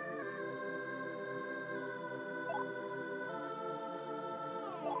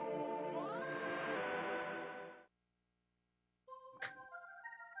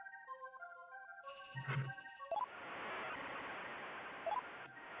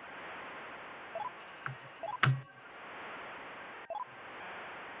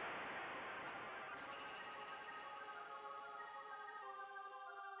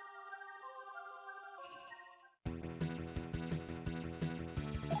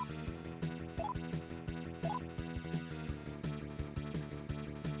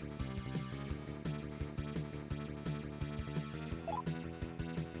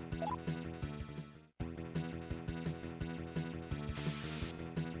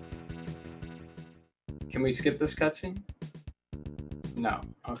 Can we skip this cutscene? No.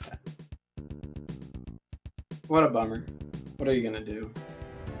 Okay. What a bummer. What are you gonna do?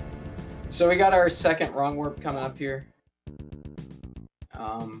 So we got our second wrong warp coming up here.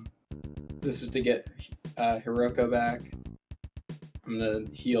 This is to get Hiroko back. I'm gonna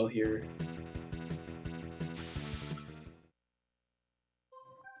heal here.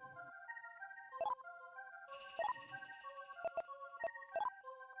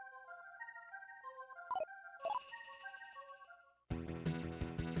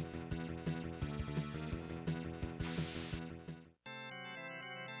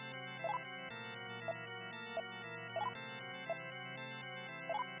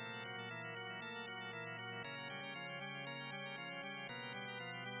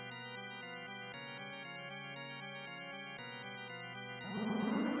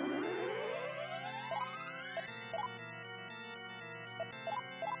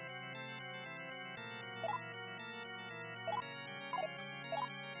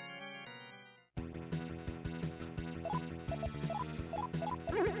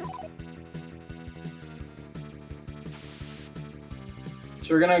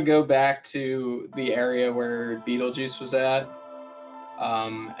 So we're gonna go back to the area where Beetlejuice was at,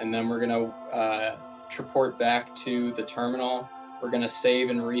 and then we're gonna report back to the terminal. We're gonna save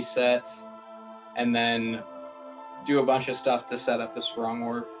and reset, and then do a bunch of stuff to set up this wrong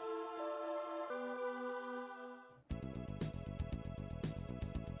warp.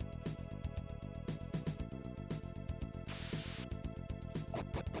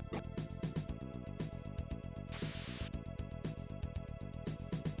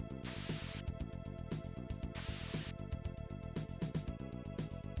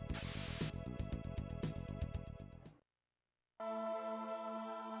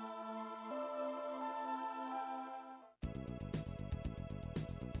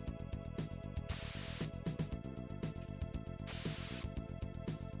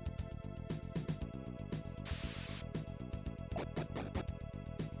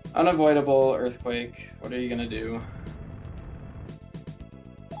 Unavoidable earthquake. What are you gonna do?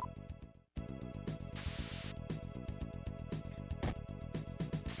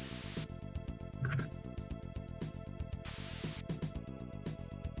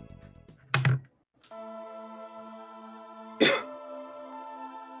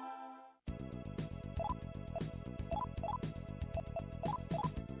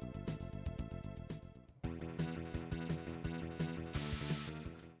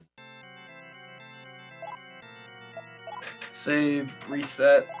 Save,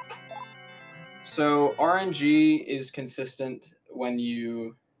 reset. So RNG is consistent when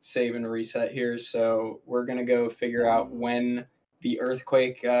you save and reset here. So we're gonna go figure out when the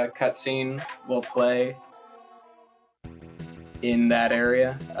earthquake cutscene will play in that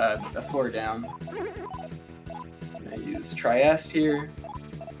area. A floor down. I'm gonna use Trieste here.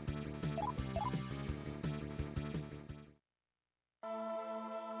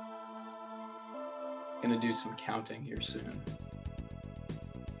 Gonna do some counting here soon.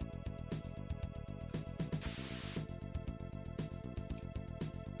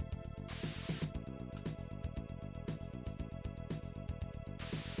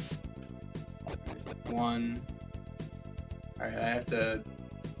 One. All right,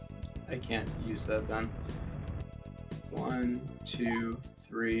 I I can't use that then. 1, 2,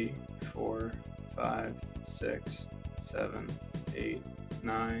 3, 4, 5, 6, 7, 8,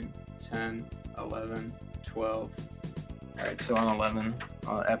 9, 10, 11, 12. All right, so on 11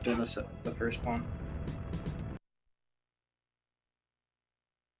 after the first one.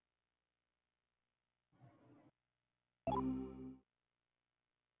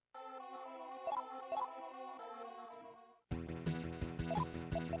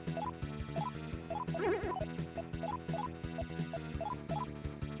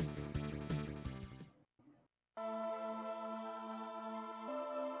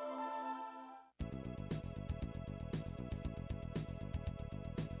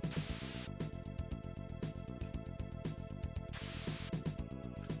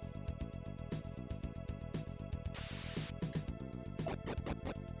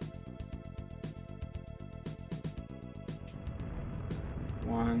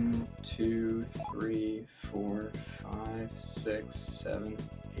 One, 2, 3, 4, 5, 6, 7,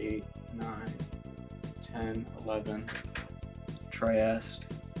 8, 9, 10, 11. Trieste.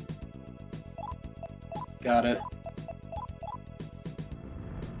 Got it.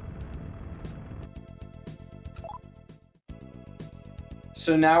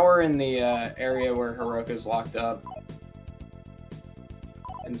 So now we're in the area where Hiroka's locked up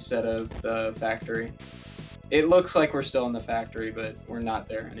instead of the factory. It looks like we're still in the factory, but we're not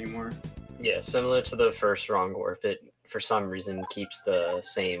there anymore. Yeah, similar to the first wrong warp, it for some reason keeps the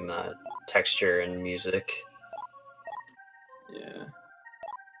same texture and music. Yeah.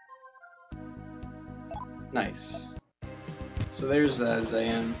 Nice. So there's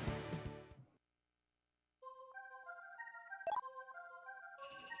Zayn.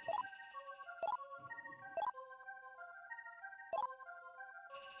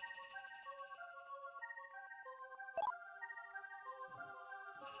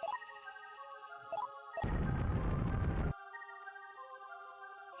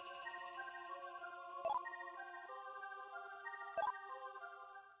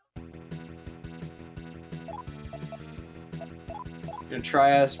 Gonna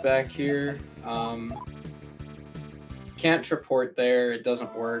try us back here. Can't report there, it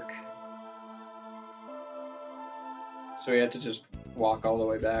doesn't work. So we had to just walk all the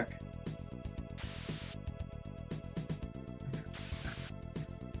way back.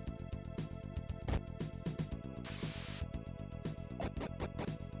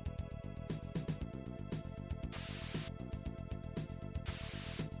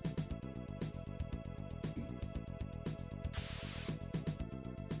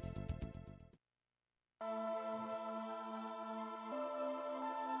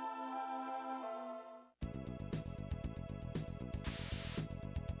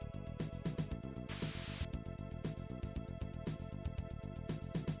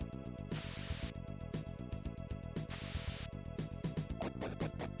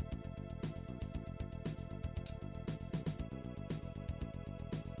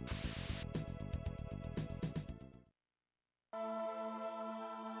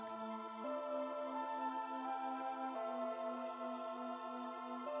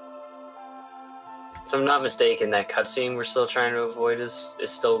 So I'm not mistaken, that cutscene we're still trying to avoid is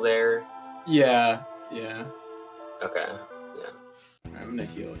still there? Yeah. Okay, yeah. I'm gonna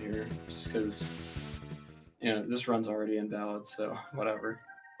heal here, just because, this run's already invalid, so whatever.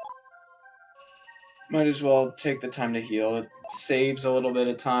 Might as well take the time to heal. It saves a little bit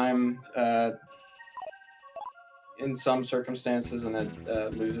of time in some circumstances, and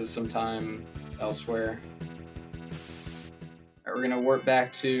it loses some time elsewhere. Alright, we're gonna warp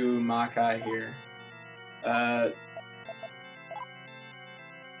back to Makai here.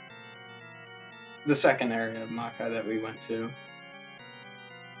 The second area of Makai that we went to.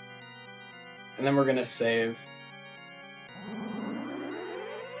 And then we're gonna save.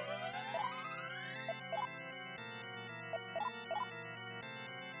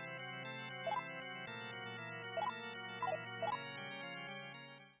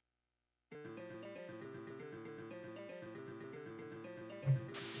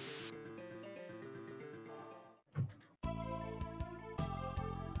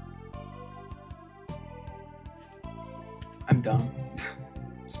 I'm dumb.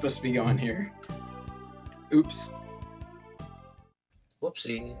 I'm supposed to be going here. Oops.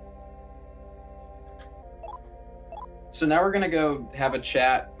 Whoopsie. So now we're gonna go have a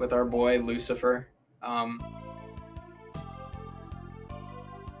chat with our boy Lucifer.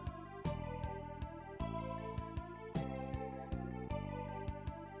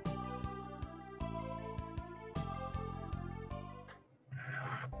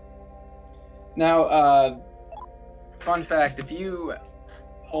 Now, fun fact, if you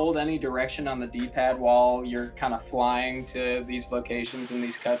hold any direction on the D-pad while you're kind of flying to these locations in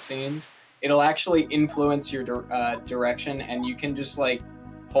these cutscenes, it'll actually influence your direction, and you can just like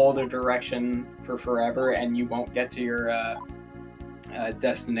hold a direction for forever, and you won't get to your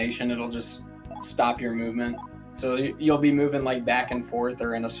destination. It'll just stop your movement. So you'll be moving like back and forth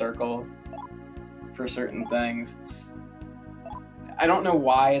or in a circle for certain things. I don't know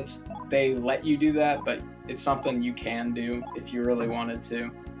why they let you do that, but it's something you can do if you really wanted to.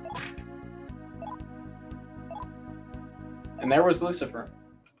 And there was Lucifer.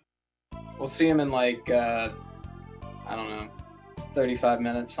 We'll see him in like, I don't know, 35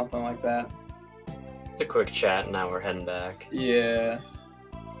 minutes, something like that. It's a quick chat, and now we're heading back. Yeah.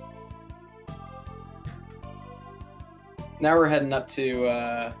 Now we're heading up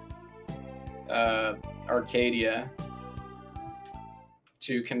to Arcadia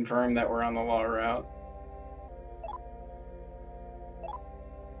to confirm that we're on the law route.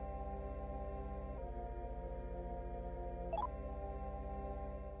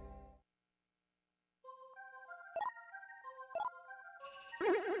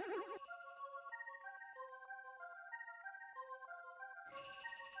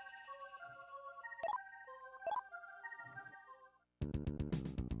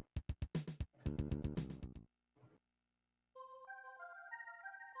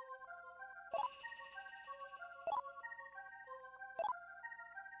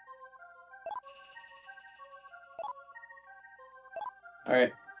 All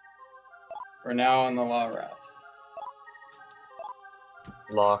right, we're now on the law route.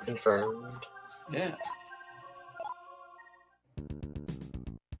 Law confirmed. Yeah.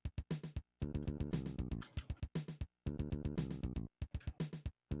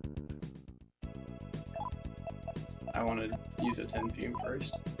 I want to use a 10 fume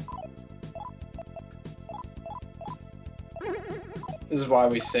first. This is why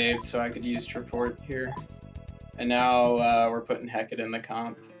we saved, so I could use Triport here. And now we're putting Hecate in the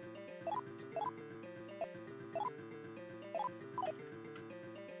comp.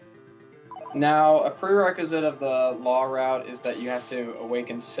 Now, a prerequisite of the law route is that you have to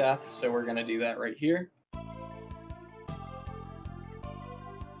awaken Seth, so we're going to do that right here.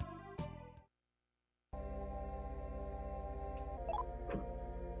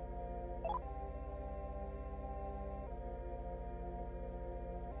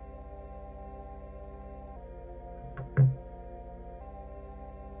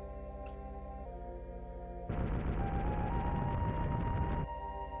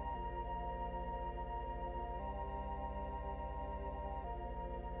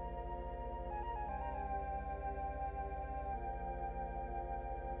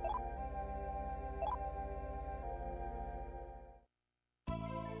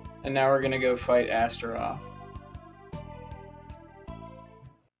 And now we're going to go fight Astaroth.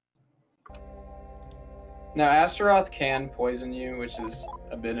 Now, Astaroth can poison you, which is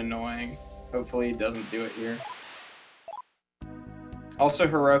a bit annoying. Hopefully he doesn't do it here. Also,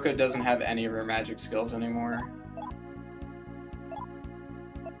 Hiroko doesn't have any of her magic skills anymore.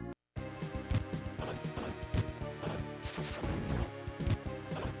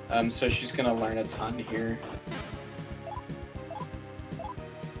 So she's going to learn a ton here.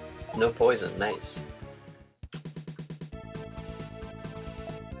 No poison, nice.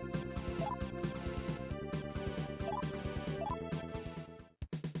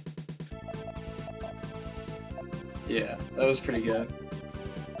 Yeah, that was pretty good.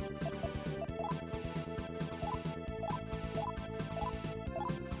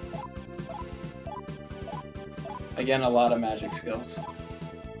 Again, a lot of magic skills.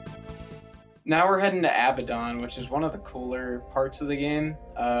 Now we're heading to Abaddon, which is one of the cooler parts of the game.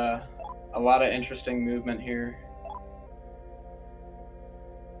 A lot of interesting movement here.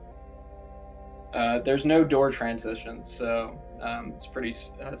 There's no door transitions, so it's pretty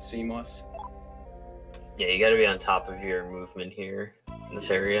seamless. Yeah, you gotta be on top of your movement here in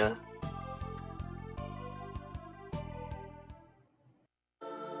this area.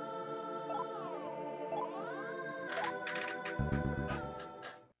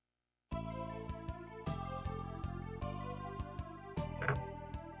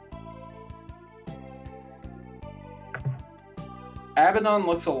 Abaddon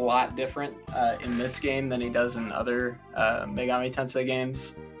looks a lot different in this game than he does in other Megami Tensei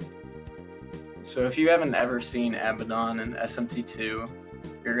games. So if you haven't ever seen Abaddon in SMT2,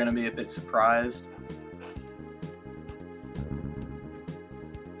 you're going to be a bit surprised.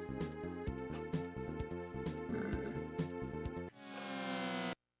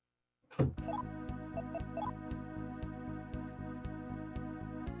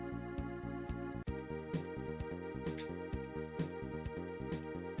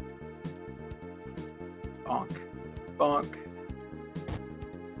 Bonk. Bonk.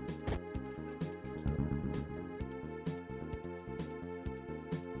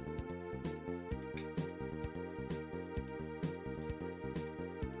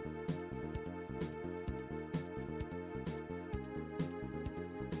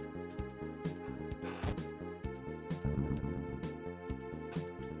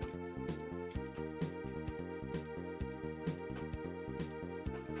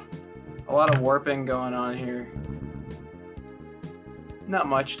 A lot of warping going on here. Not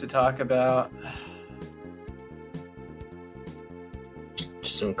much to talk about.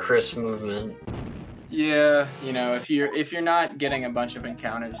 Just some crisp movement. Yeah, you know, if you're not getting a bunch of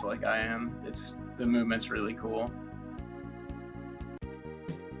encounters like I am, the movement's really cool.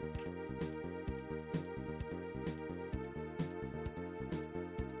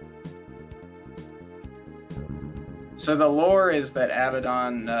 So the lore is that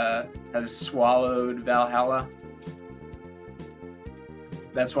Abaddon has swallowed Valhalla.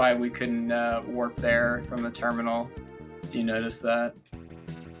 That's why we couldn't warp there from the terminal. Do you notice that?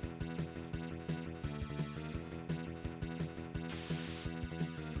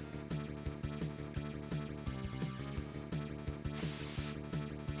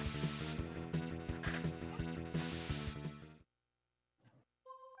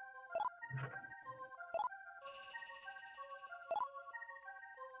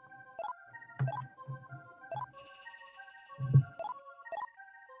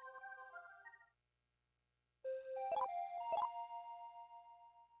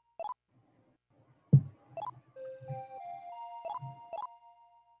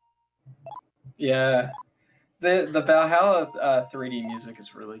 Yeah, the Valhalla 3D music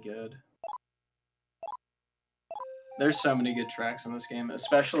is really good. There's so many good tracks in this game,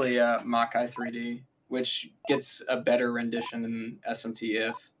 especially Makai 3D, which gets a better rendition than SMT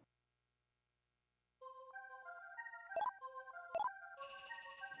If.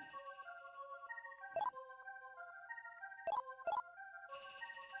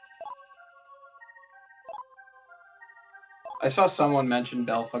 I saw someone mention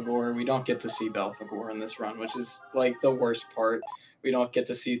Belphegor. We don't get to see Belphegor in this run, which is like the worst part. We don't get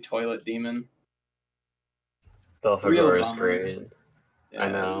to see Toilet Demon. Belphegor is great. Yeah, I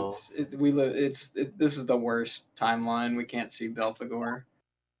know. This is the worst timeline. We can't see Belphegor.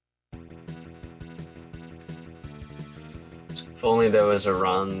 If only there was a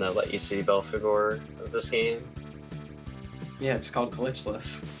run that let you see Belphegor of this game. Yeah, it's called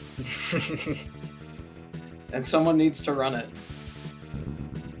Glitchless. And someone needs to run it.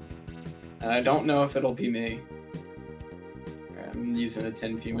 And I don't know if it'll be me. I'm using a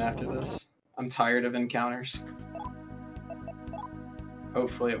tin fume after this. I'm tired of encounters.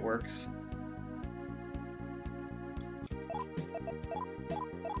 Hopefully it works.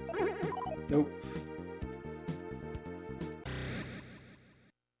 Nope.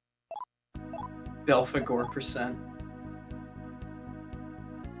 Belphegor %.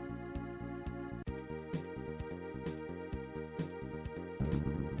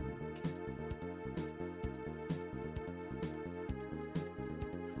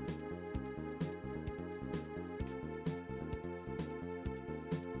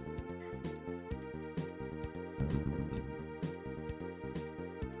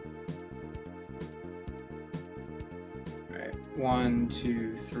 Alright, 1,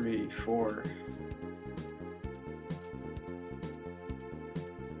 2, 3, 4.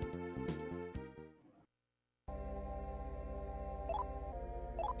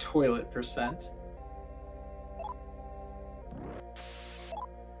 Toilet %.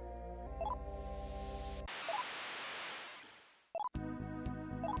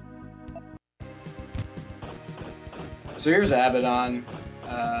 So here's Abaddon.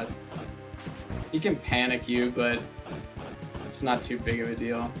 He can panic you, but it's not too big of a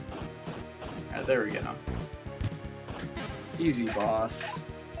deal. Alright, there we go. Easy boss.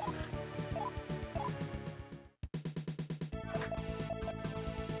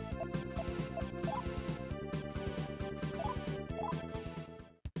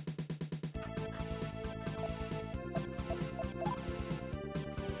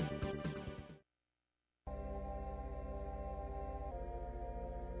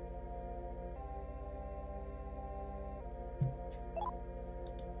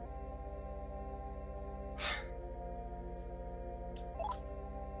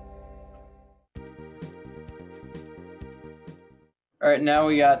 Alright, now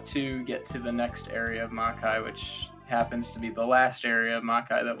we got to get to the next area of Makai, which happens to be the last area of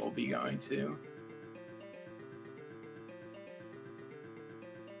Makai that we'll be going to.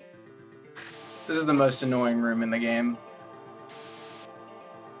 This is the most annoying room in the game.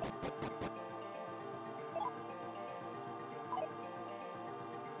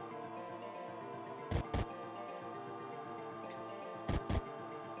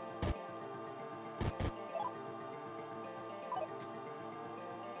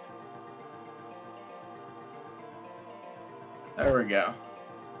 There we go.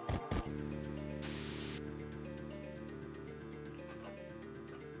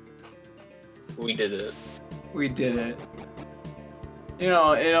 We did it. We did it. You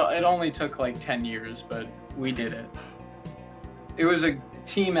know, it only took like 10 years, but we did it. It was a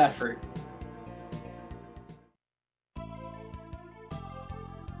team effort.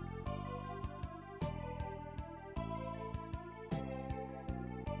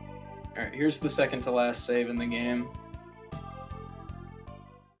 Alright, here's the second to last save in the game.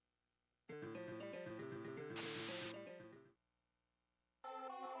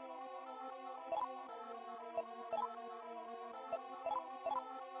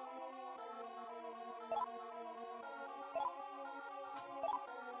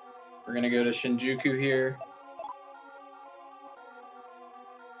 We're gonna go to Shinjuku here.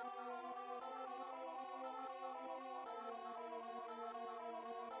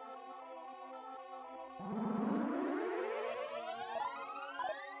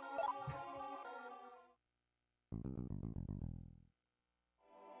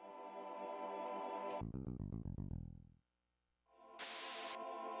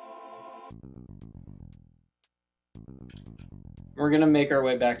 We're gonna make our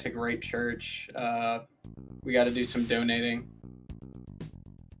way back to Great Church. We got to do some donating.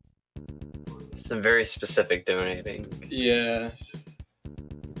 Some very specific donating. Yeah.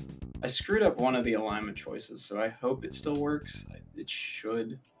 I screwed up one of the alignment choices, so I hope it still works. It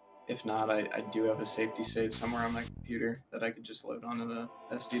should. If not, I do have a safety save somewhere on my computer that I could just load onto the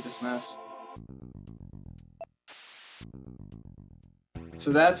SD to SNES. So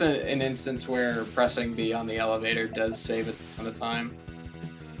that's an instance where pressing B on the elevator does save a ton of time.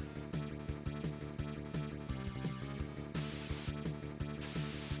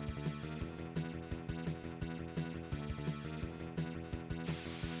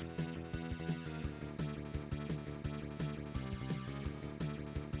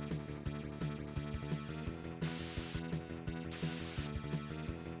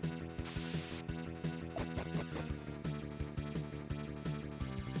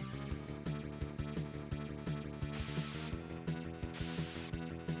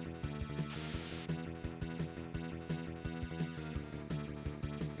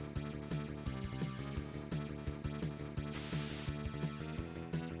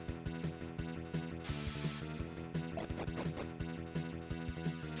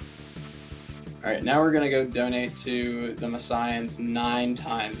 Alright, now we're going to go donate to the Messiahs 9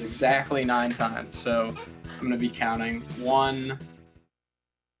 times. Exactly 9 times. So I'm going to be counting 1,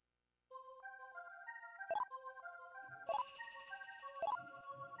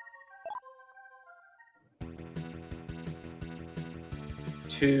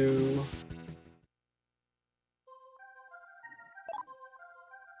 2,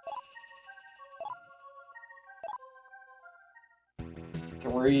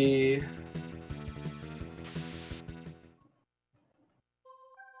 3,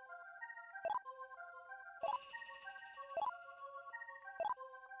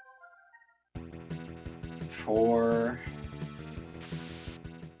 4,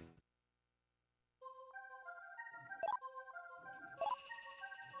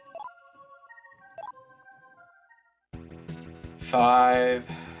 5,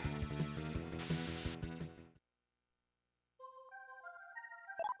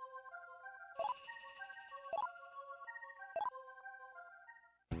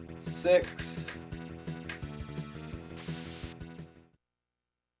 6,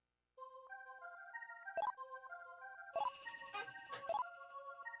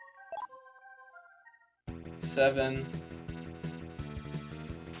 7,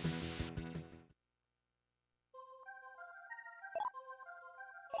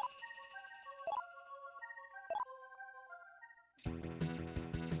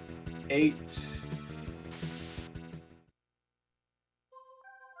 8,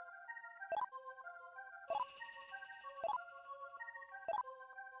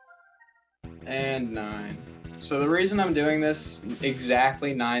 9. So the reason I'm doing this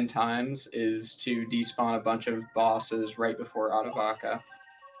exactly 9 times is to despawn a bunch of bosses right before Adavaka.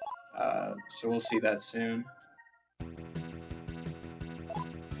 So we'll see that soon.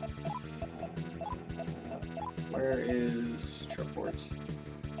 Where is Triport?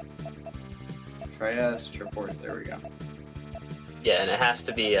 Try S, Triport, there we go. Yeah, and it has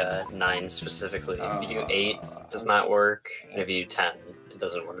to be 9 specifically. If you do 8, it does not work. And if you do 10, it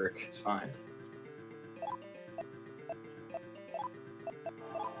doesn't work. It's fine.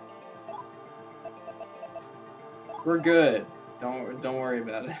 We're good. Don't worry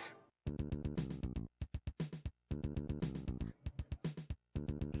about it.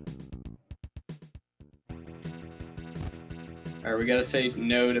 All right, we gotta say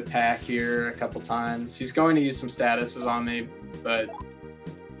no to Pack here a couple times. He's going to use some statuses on me, but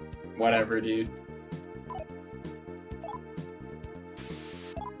whatever, dude.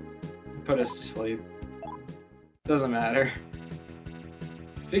 Put us to sleep. Doesn't matter.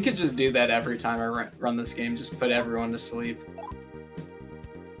 If we could just do that every time I run this game, just put everyone to sleep.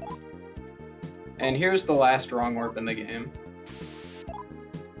 And here's the last wrong warp in the game.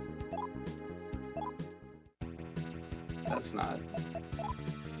 That's not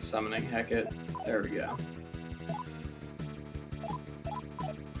summoning Hecate. There we go.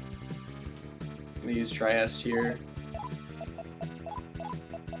 I'm gonna use Trieste here.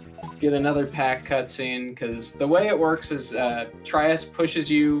 Get another Pack cutscene, because the way it works is Trieste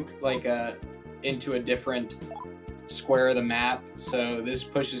pushes you like into a different square of the map, so this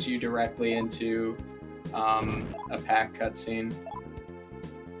pushes you directly into a Pack cutscene.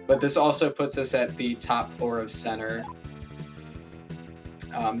 But this also puts us at the top floor of Center,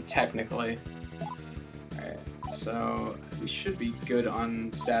 technically. Alright, so we should be good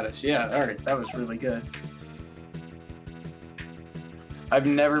on status. Yeah, alright, that was really good. I've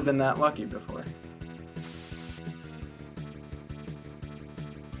never been that lucky before.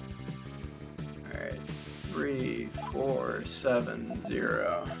 Alright, 3, 4, 7,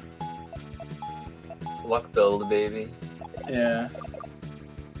 0. Luck build, baby. Yeah.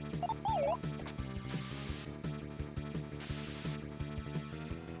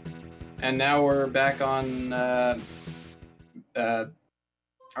 And now we're back on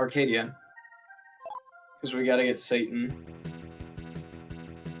Arcadia. Because we gotta get Satan.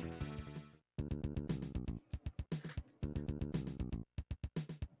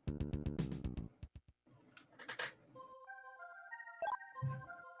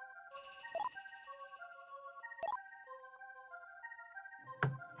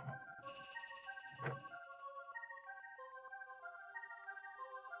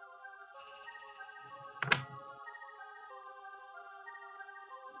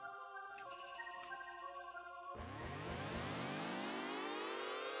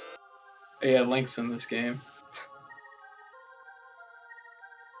 Yeah, Link's in this game.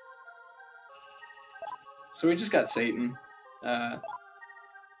 So we just got Satan.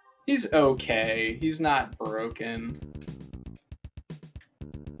 He's okay. He's not broken.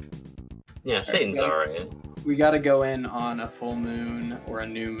 Yeah, Satan's alright. We gotta go in on a full moon or a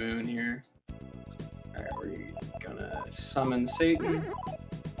new moon here. Alright, we're gonna summon Satan.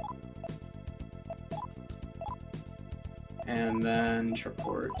 And then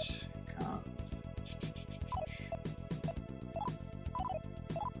Traport.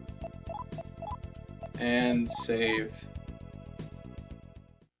 And save.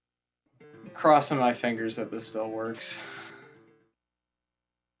 Crossing my fingers that this still works.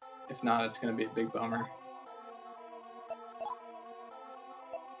 If not, it's gonna be a big bummer.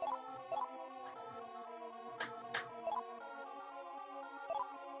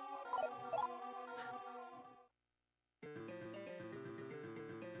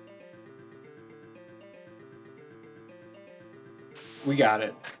 We got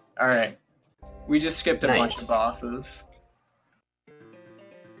it. All right. We just skipped a bunch of bosses.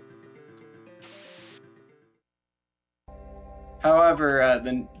 However,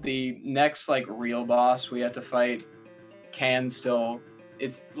 the next like real boss we have to fight can still,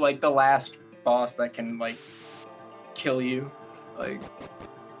 it's like the last boss that can like kill you, like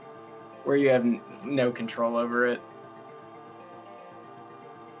where you have no control over it.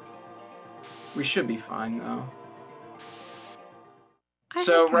 We should be fine though.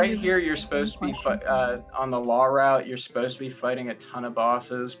 So right here, you're supposed to be on the law route. You're supposed to be fighting a ton of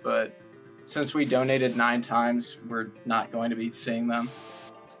bosses, but since we donated 9 times, we're not going to be seeing them.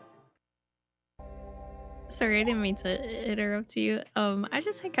 Sorry, I didn't mean to interrupt you. I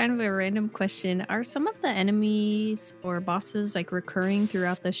just had kind of a random question. Are some of the enemies or bosses like recurring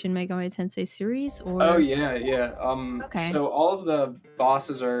throughout the Shin Megami Tensei series? Or oh yeah. Okay. So all of the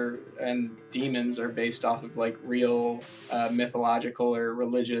bosses and demons are based off of like real mythological or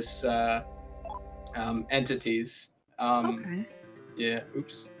religious entities. Okay. Yeah.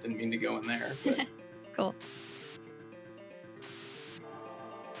 Oops. Didn't mean to go in there. But... Cool.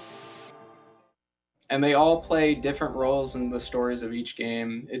 And they all play different roles in the stories of each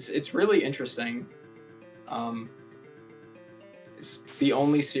game. It's really interesting. It's the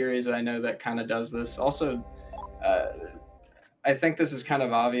only series I know that kind of does this. Also, I think this is kind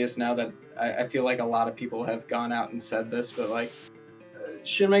of obvious now that I feel like a lot of people have gone out and said this, but like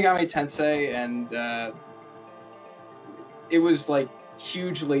Shin Megami Tensei and it was like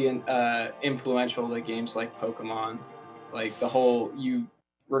hugely influential to games like Pokemon. Like the whole you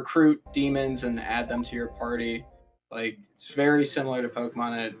recruit demons and add them to your party. Like, it's very similar to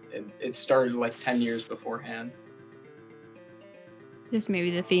Pokemon. It started like 10 years beforehand. Just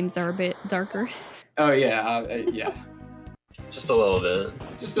maybe the themes are a bit darker. Oh yeah, yeah. Just a little bit.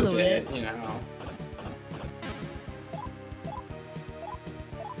 Just a bit, you know.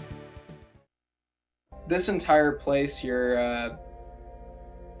 This entire place, you're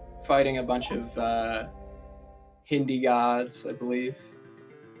fighting a bunch of Hindi gods, I believe.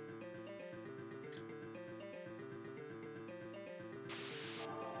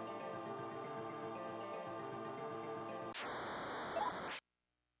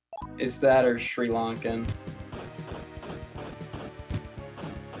 Is that or Sri Lankan?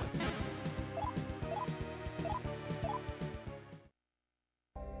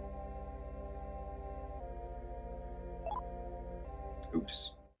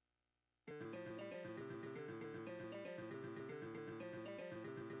 Oops.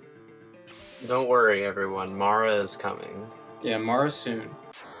 Don't worry, everyone. Mara is coming. Yeah, Mara soon.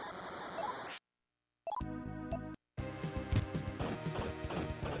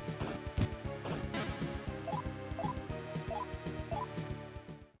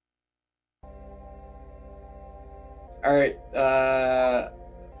 All right,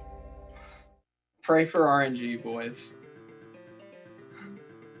 pray for RNG, boys.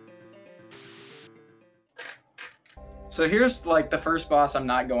 So here's like the first boss I'm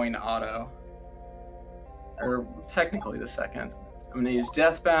not going to auto. Or technically the second. I'm gonna use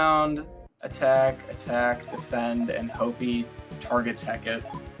Deathbound, attack, defend, and hope he targets Hecate.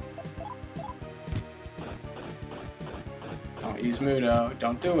 Don't use Mudo,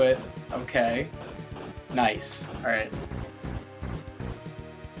 don't do it. Okay. Nice, alright.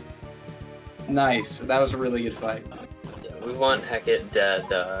 Nice, that was a really good fight. Yeah, we want Hecate dead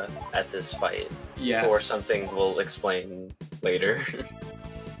at this fight. Yes. For something we'll explain later.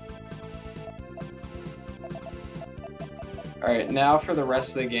 Alright, now for the rest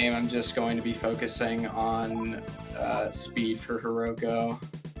of the game, I'm just going to be focusing on speed for Hiroko.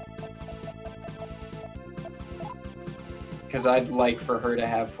 Because I'd like for her to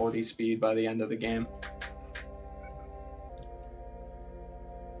have 40 speed by the end of the game.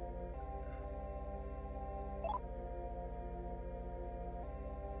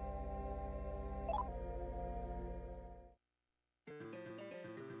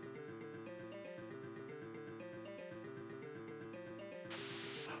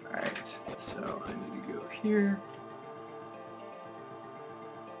 Alright, so I need to go here.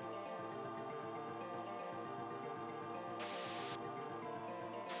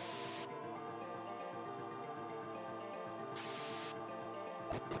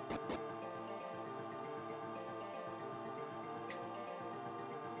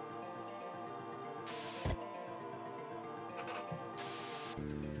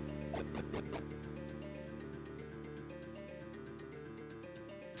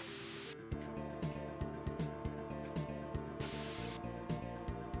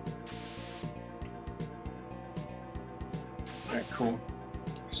 Alright, cool.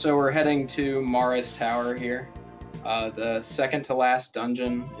 So we're heading to Mara's Tower here. The second to last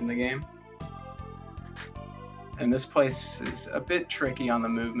dungeon in the game. And this place is a bit tricky on the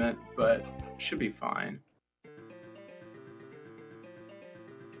movement, but should be fine.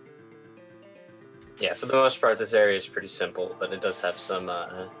 Yeah, for the most part, this area is pretty simple, but it does have some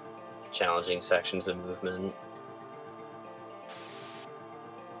challenging sections of movement.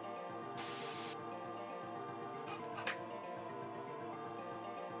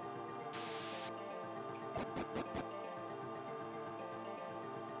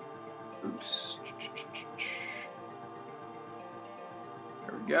 Oops.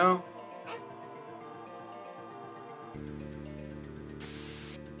 There we go.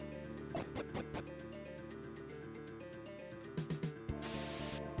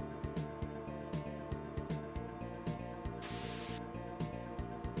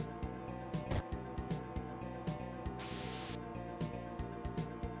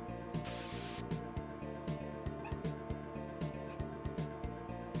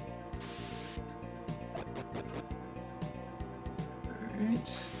 Alright,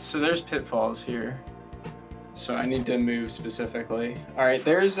 so there's pitfalls here. So I need to move specifically. Alright,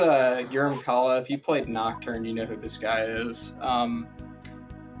 there's Yurim Kala. If you played Nocturne, you know who this guy is.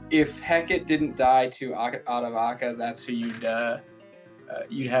 If Hecate didn't die to Adavaka, that's who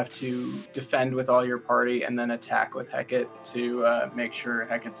you'd have to defend with all your party and then attack with Hecate to make sure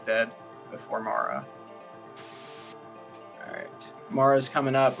Hecate's dead before Mara. Alright, Mara's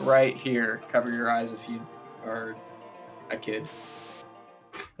coming up right here. Cover your eyes if you are a kid.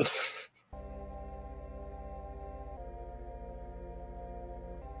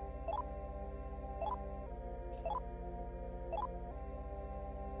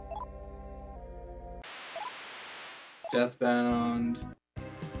 Deathbound,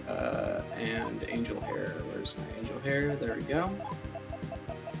 and Angel Hair. Where's my Angel Hair? There we go.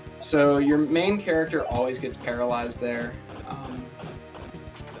 So your main character always gets paralyzed there.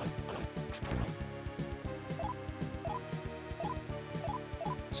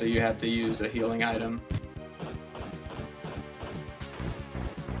 So you have to use a healing item.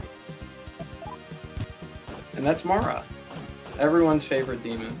 And that's Mara, everyone's favorite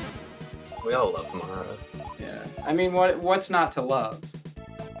demon. We all love Mara. Yeah, I mean, what's not to love?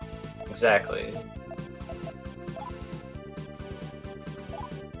 Exactly.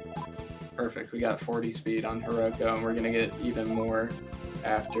 Perfect. We got 40 speed on Hiroko, and we're gonna get even more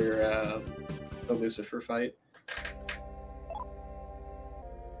after the Lucifer fight.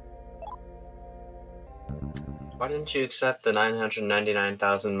 Why didn't you accept the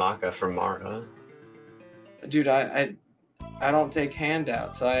 999,000 Maka from Mara? Dude, I don't take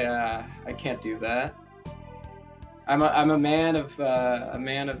handouts. I can't do that. I'm a man of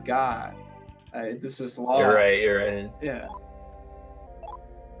God. This is law. You're right. Yeah.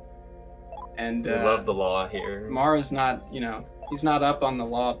 And We love the law here. Mara's not, he's not up on the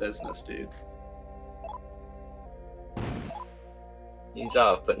law business, dude. He's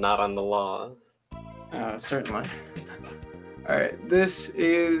up, but not on the law. Certainly. All right, this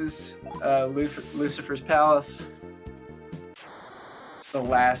is Lucifer's Palace. It's the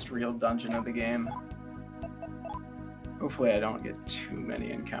last real dungeon of the game. Hopefully I don't get too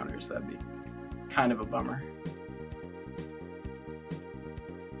many encounters. That'd be kind of a bummer.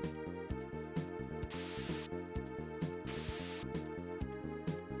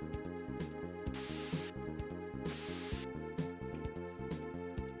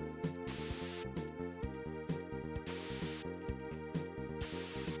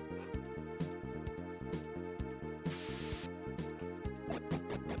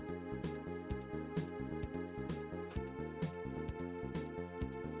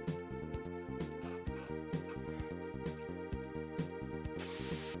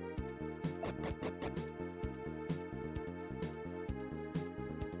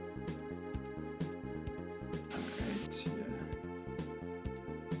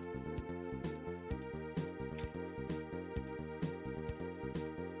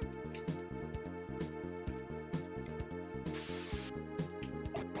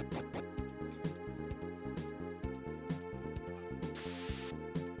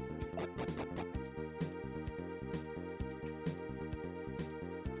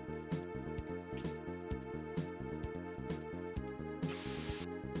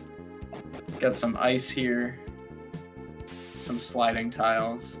 Got some ice here, some sliding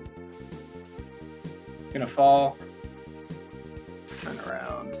tiles. Gonna fall, turn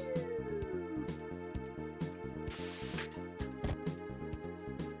around.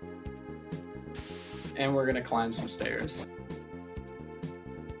 And we're gonna climb some stairs.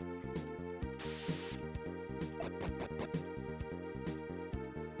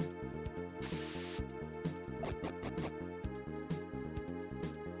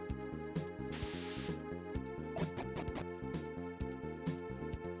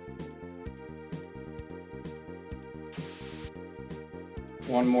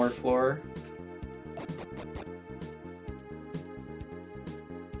 One more floor.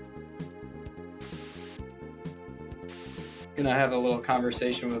 Gonna have a little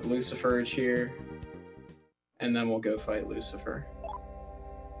conversation with Lucifer here, and then we'll go fight Lucifer.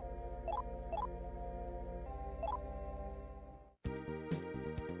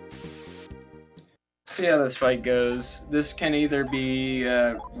 See how this fight goes. This can either be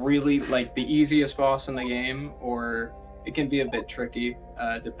really like the easiest boss in the game, or it can be a bit tricky,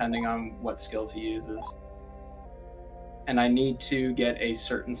 depending on what skills he uses. And I need to get a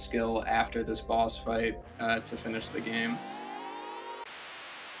certain skill after this boss fight to finish the game.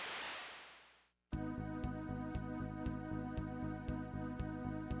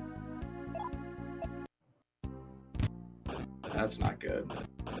 That's not good.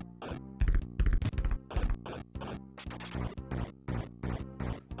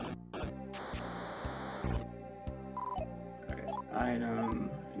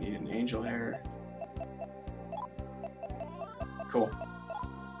 Item, I need an angel hair. Cool.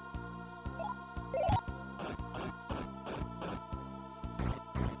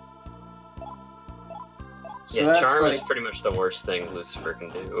 So yeah, charm is pretty much the worst thing Lucifer can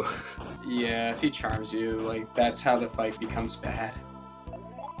do. Yeah, if he charms you, like, that's how the fight becomes bad.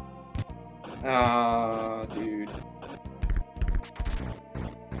 Oh, dude.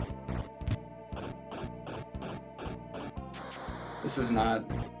 This is not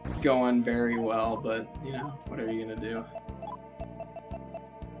going very well, but, you know, what are you gonna do?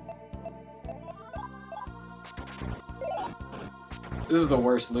 This is the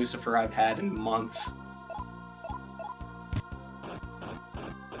worst Lucifer I've had in months.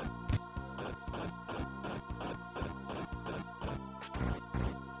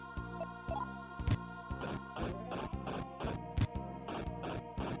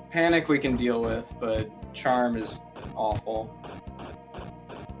 Panic we can deal with, but Charm is awful.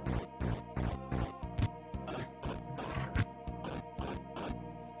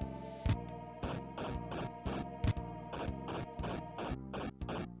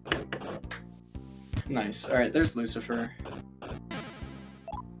 Nice. Alright, there's Lucifer.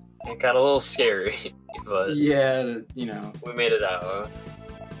 It got a little scary, but yeah, you know. We made it out.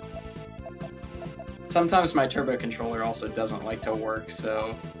 Sometimes my turbo controller also doesn't like to work,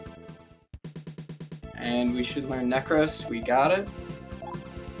 so... And we should learn Necros. We got it.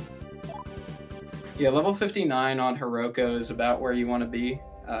 Yeah, level 59 on Hiroko is about where you want to be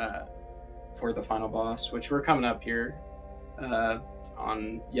for the final boss, which we're coming up here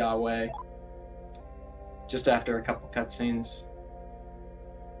on Yahweh. Just after a couple cutscenes.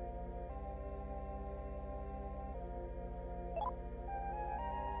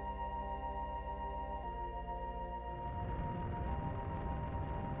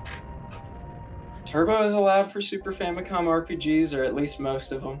 Turbo is allowed for Super Famicom RPGs, or at least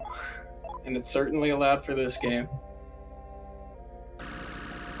most of them. And it's certainly allowed for this game.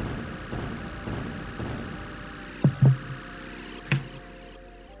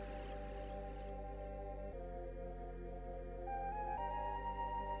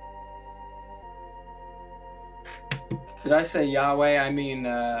 Did I say Yahweh? I mean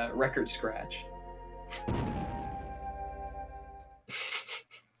record scratch.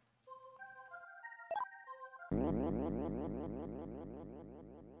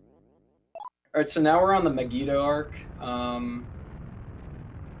 Alright, so now we're on the Megiddo arc.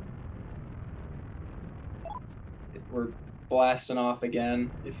 We're blasting off again,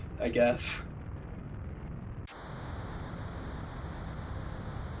 I guess.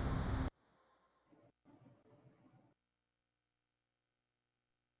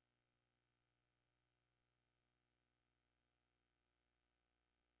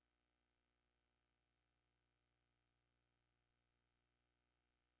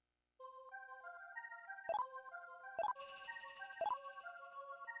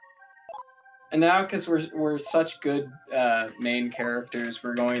 And now, because we're such good main characters,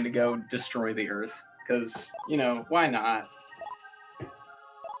 we're going to go destroy the Earth. Because, you know, why not?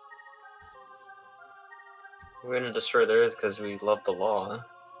 We're gonna destroy the Earth because we love the law.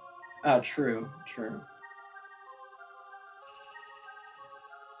 Ah, true, true.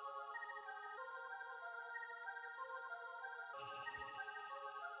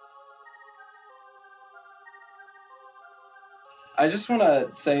 I just want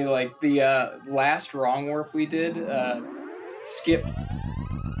to say, like, the last wrong warp we did skipped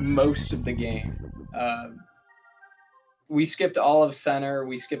most of the game. We skipped all of Center.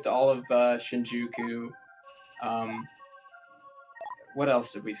 We skipped all of Shinjuku. What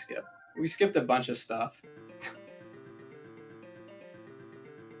else did we skip? We skipped a bunch of stuff.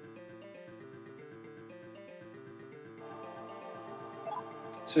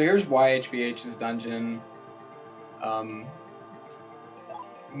 So here's YHVH's dungeon.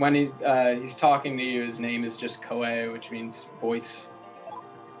 When he's talking to you, his name is just Koe, which means voice.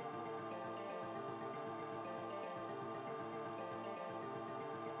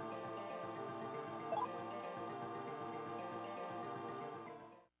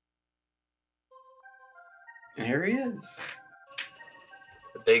 And here he is.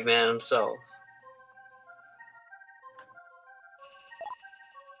 The big man himself.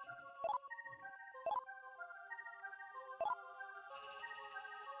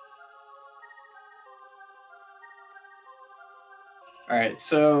 Alright,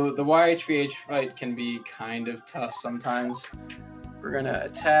 so the YHVH fight can be kind of tough sometimes. We're going to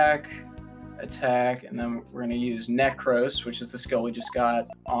attack, and then we're going to use Necros, which is the skill we just got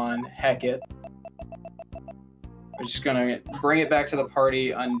on Hecate. We're just going to bring it back to the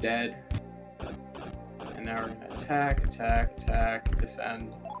party undead. And now we're going to attack,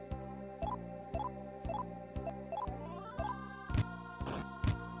 defend.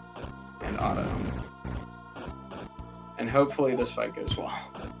 And auto. And hopefully this fight goes well.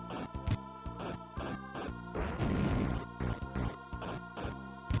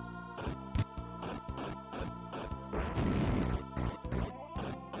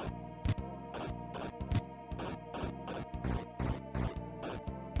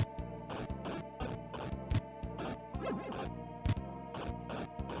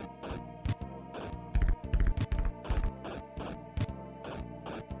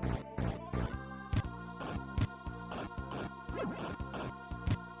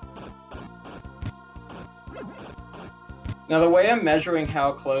 Now the way I'm measuring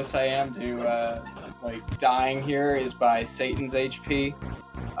how close I am to like dying here is by Satan's HP.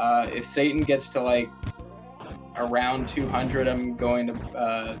 If Satan gets to like around 200, I'm going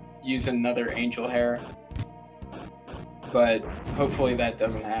to use another angel hair. But hopefully that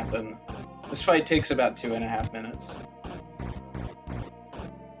doesn't happen. This fight takes about 2.5 minutes.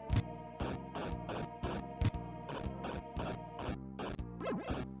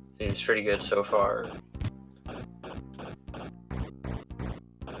 Seems pretty good so far.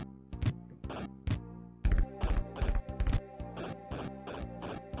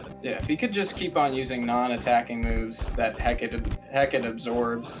 Yeah, if he could just keep on using non-attacking moves that Hecate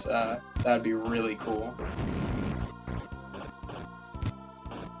absorbs, that'd be really cool.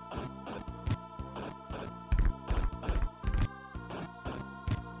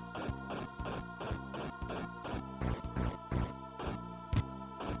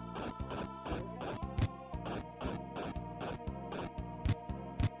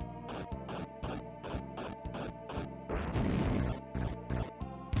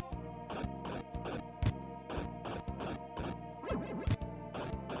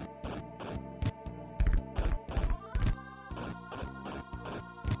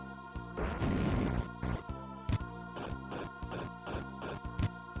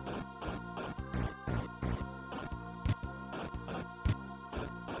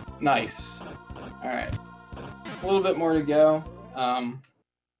 Nice. All right. A little bit more to go. Damn.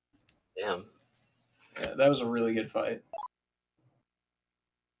 Yeah, that was a really good fight.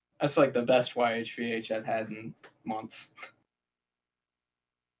 That's like the best YHVH I've had in months.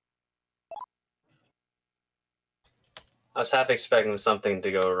 I was half expecting something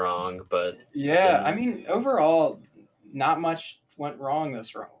to go wrong, but yeah, I mean, overall, not much went wrong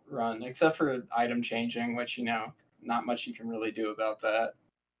this run, except for item changing, which, you know, not much you can really do about that.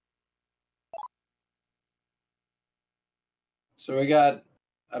 So we got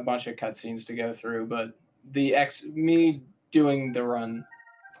a bunch of cutscenes to go through, but me doing the run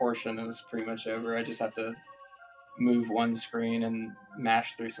portion is pretty much over. I just have to move one screen and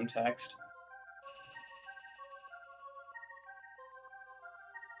mash through some text.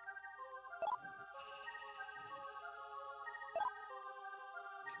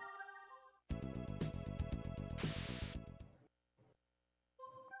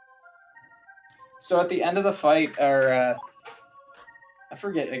 So at the end of the fight, or I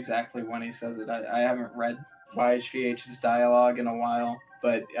forget exactly when he says it. I haven't read YHVH's dialogue in a while,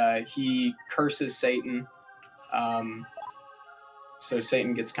 but he curses Satan. So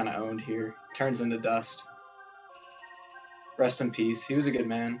Satan gets kind of owned here, turns into dust. Rest in peace. He was a good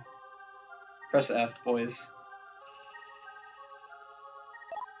man. Press F, boys.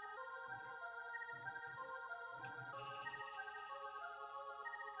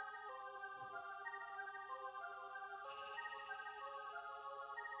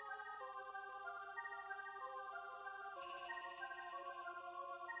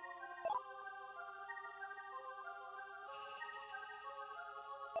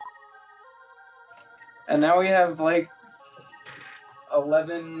 And now we have like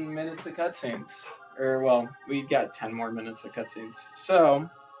 11 minutes of cutscenes. Or, well, we got 10 more minutes of cutscenes. So,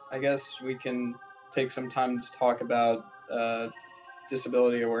 I guess we can take some time to talk about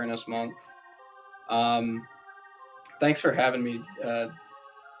Disability Awareness Month. Thanks for having me,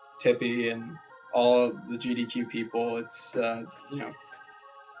 Tippy, and all the GDQ people. It's, you know,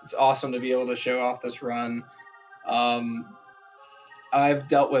 it's awesome to be able to show off this run. I've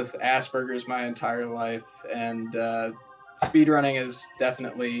dealt with Asperger's my entire life, and speedrunning has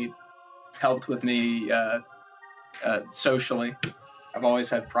definitely helped with me socially. I've always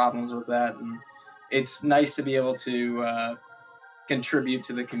had problems with that, and it's nice to be able to contribute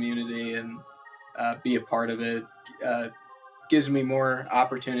to the community and be a part of it. Gives me more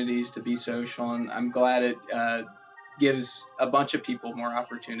opportunities to be social, and I'm glad it gives a bunch of people more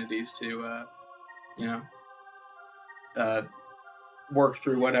opportunities to, you know, work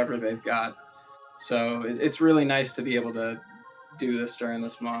through whatever they've got. So it's really nice to be able to do this during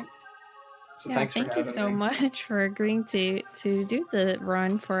this month. So Yeah, thanks for thank you having so me. much for agreeing to do the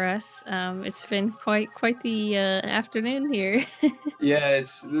run for us. It's been quite the afternoon here. Yeah,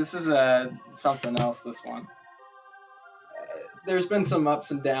 this is something else. This one. There's been some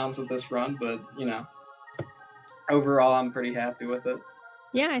ups and downs with this run, but you know, overall, I'm pretty happy with it.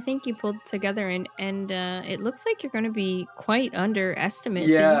 Yeah, I think you pulled together, and it looks like you're going to be quite underestimate.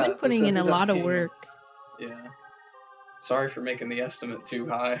 So Yeah, you've been putting in a lot of work. Yeah. Sorry for making the estimate too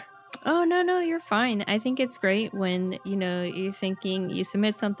high. Oh no, you're fine. I think it's great when you're thinking you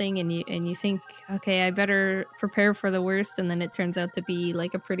submit something and you think, okay, I better prepare for the worst, and then it turns out to be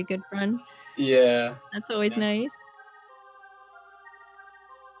like a pretty good run. Yeah. That's always Yeah. nice.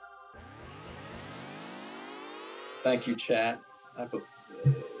 Thank you, chat.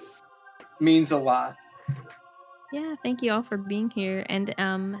 Means a lot. Yeah, thank you all for being here. And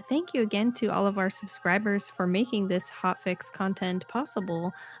thank you again to all of our subscribers for making this hotfix content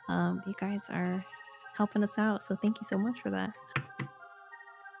possible. You guys are helping us out, so thank you so much for that.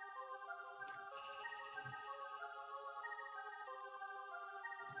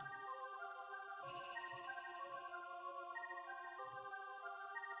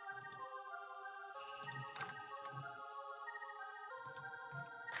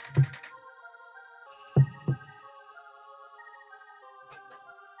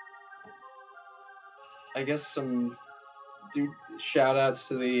 I guess some shout outs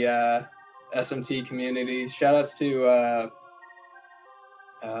to the SMT community. Shout outs to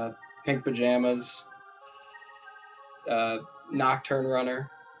Pink Pajamas, Nocturne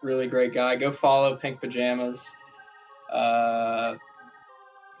Runner, really great guy. Go follow Pink Pajamas. Shout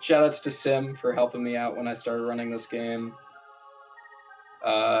outs to Sim for helping me out when I started running this game.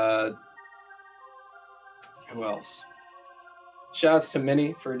 Who else? Shout outs to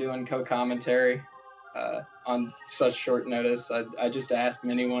Minnie for doing co-commentary on such short notice. I just asked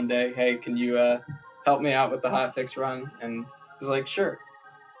Minnie one day, hey, can you help me out with the hotfix run? And he was like, sure.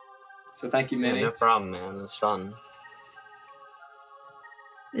 So thank you, Minnie. Yeah, no problem, man. It was fun.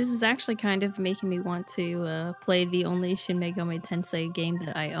 This is actually kind of making me want to play the only Shin Megami Tensei game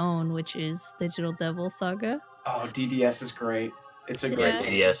that I own, which is Digital Devil Saga. Oh, DDS is great. It's a great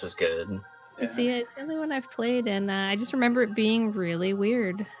game. DDS is good. Yeah. See, it's the only one I've played, and I just remember it being really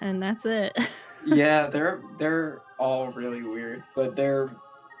weird, and that's it. Yeah, they're all really weird, but they're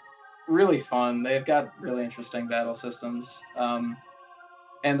really fun. They've got really interesting battle systems, and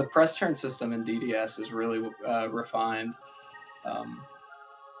the press turn system in DDS is really refined.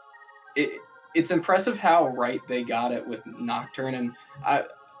 It's impressive how right they got it with Nocturne, and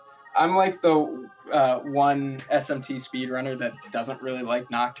I'm like the one SMT speedrunner that doesn't really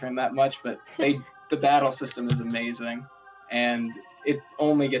like Nocturne that much, but the battle system is amazing, and it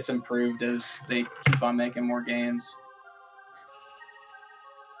only gets improved as they keep on making more games.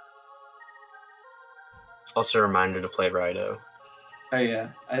 Also a reminder to play Rido. Oh yeah,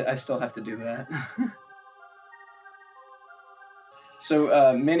 I still have to do that.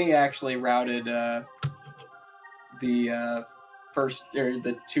 So Minnie actually routed the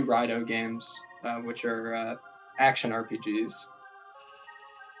two Rido games, which are action RPGs.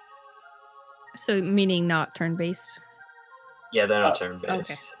 So meaning not turn-based? Yeah, they're not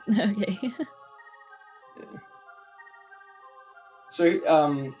turn-based. Okay. Yeah.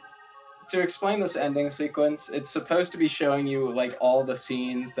 So to explain this ending sequence, it's supposed to be showing you like all the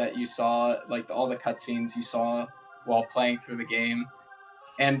scenes that you saw, like all the cutscenes you saw while playing through the game.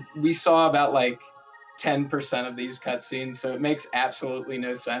 And we saw about like 10% of these cutscenes, so it makes absolutely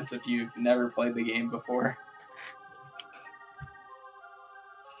no sense if you've never played the game before.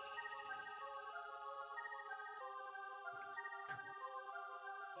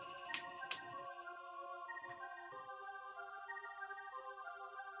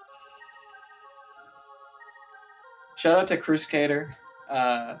 Shout out to Crusader,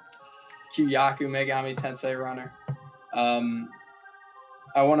 Kyaku Megami Tensei Runner.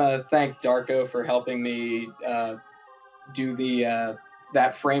 I want to thank Darko for helping me do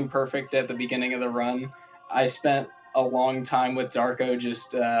that frame perfect at the beginning of the run. I spent a long time with Darko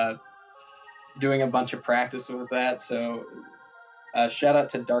just doing a bunch of practice with that. So shout out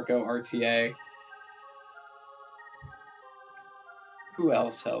to Darko RTA. Who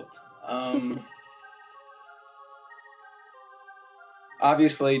else helped?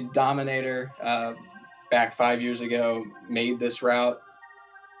 Obviously, Dominator, back 5 years ago, made this route.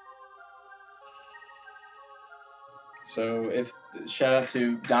 So shout out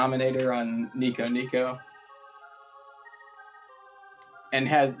to Dominator on Nico Nico. And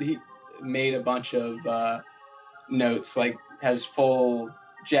he made a bunch of notes, like has full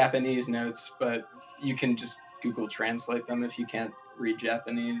Japanese notes, but you can just Google translate them if you can't read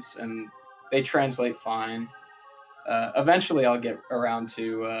Japanese, and they translate fine. Eventually I'll get around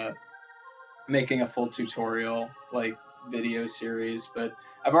to making a full tutorial, like video series, but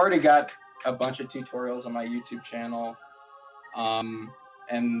I've already got a bunch of tutorials on my YouTube channel,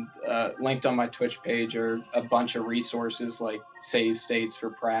 and linked on my Twitch page are a bunch of resources like save states for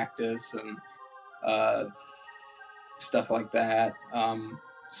practice and stuff like that.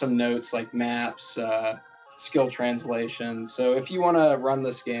 Some notes like maps, skill translation. So if you want to run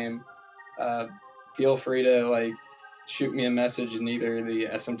this game, feel free to like shoot me a message in either the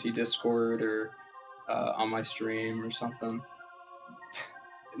SMT Discord or on my stream or something.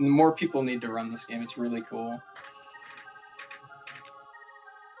 More people need to run this game. It's really cool.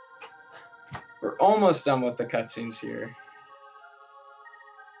 We're almost done with the cutscenes here.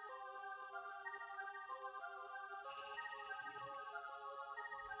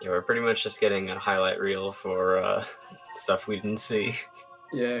 Yeah, we're pretty much just getting a highlight reel for stuff we didn't see.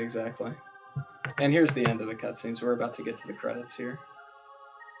 Yeah, exactly. And here's the end of the cutscenes. We're about to get to the credits here.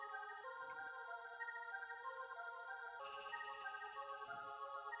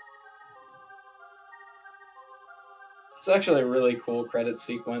 It's actually a really cool credit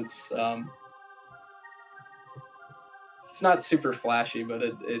sequence. It's not super flashy, but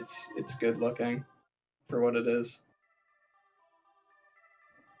it's good looking for what it is.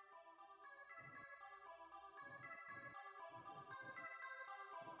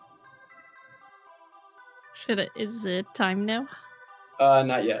 Is it time now?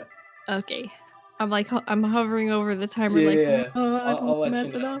 Not yet. Okay. I'm hovering over the timer Yeah, oh, I I'll don't let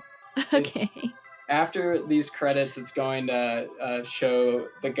mess you it know. up. Okay. After these credits, it's going to show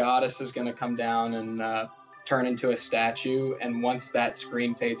the goddess is going to come down and turn into a statue. And once that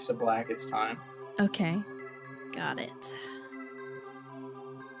screen fades to black, it's time. Okay. Got it.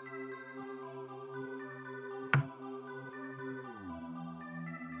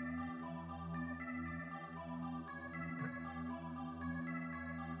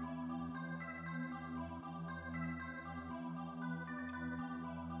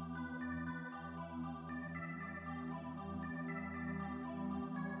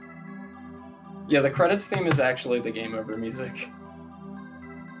 Yeah, the credits theme is actually the game over music.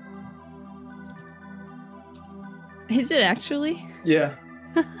 Is it actually? Yeah.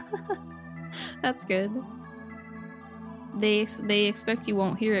 That's good. They expect you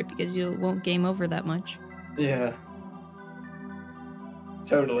won't hear it because you won't game over that much. Yeah.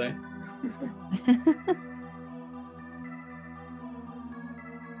 Totally.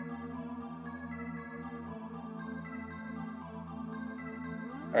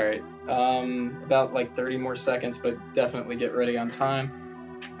 All right. About like 30 more seconds, but definitely get ready on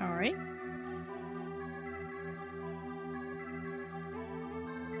time. All right.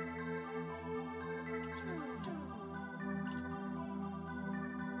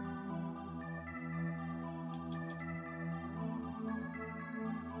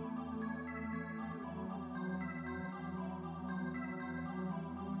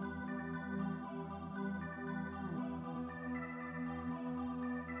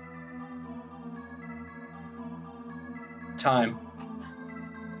 Time.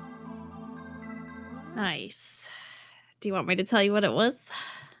 Nice. Do you want me to tell you what it was?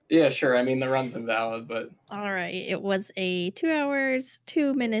 Yeah, sure. I mean, the run's invalid, but All right. It was a 2 hours,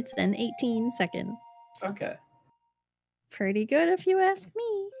 2 minutes, and 18 seconds. okay. Pretty good if you ask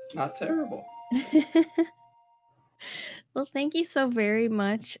me. Not terrible. Well, thank you so very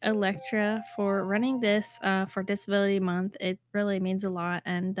much, Electra, for running this for Disability Month. It really means a lot,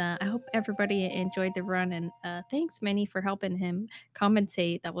 and I hope everybody enjoyed the run. And thanks, Manny, for helping him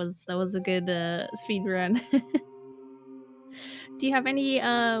commentate. That was a good speed run. Do you have any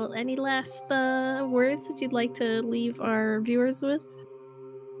last words that you'd like to leave our viewers with?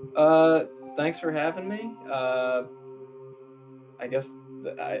 Thanks for having me. I guess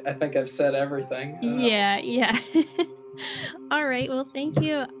I think I've said everything. Yeah. All right. Well, thank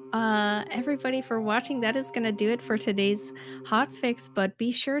you, everybody, for watching. That is going to do it for today's hot fix. But be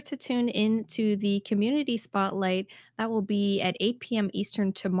sure to tune in to the community spotlight. That will be at 8 p.m.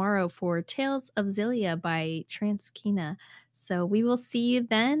 Eastern tomorrow for Tales of Zillia by Transkina. So we will see you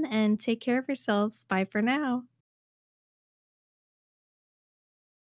then, and take care of yourselves. Bye for now.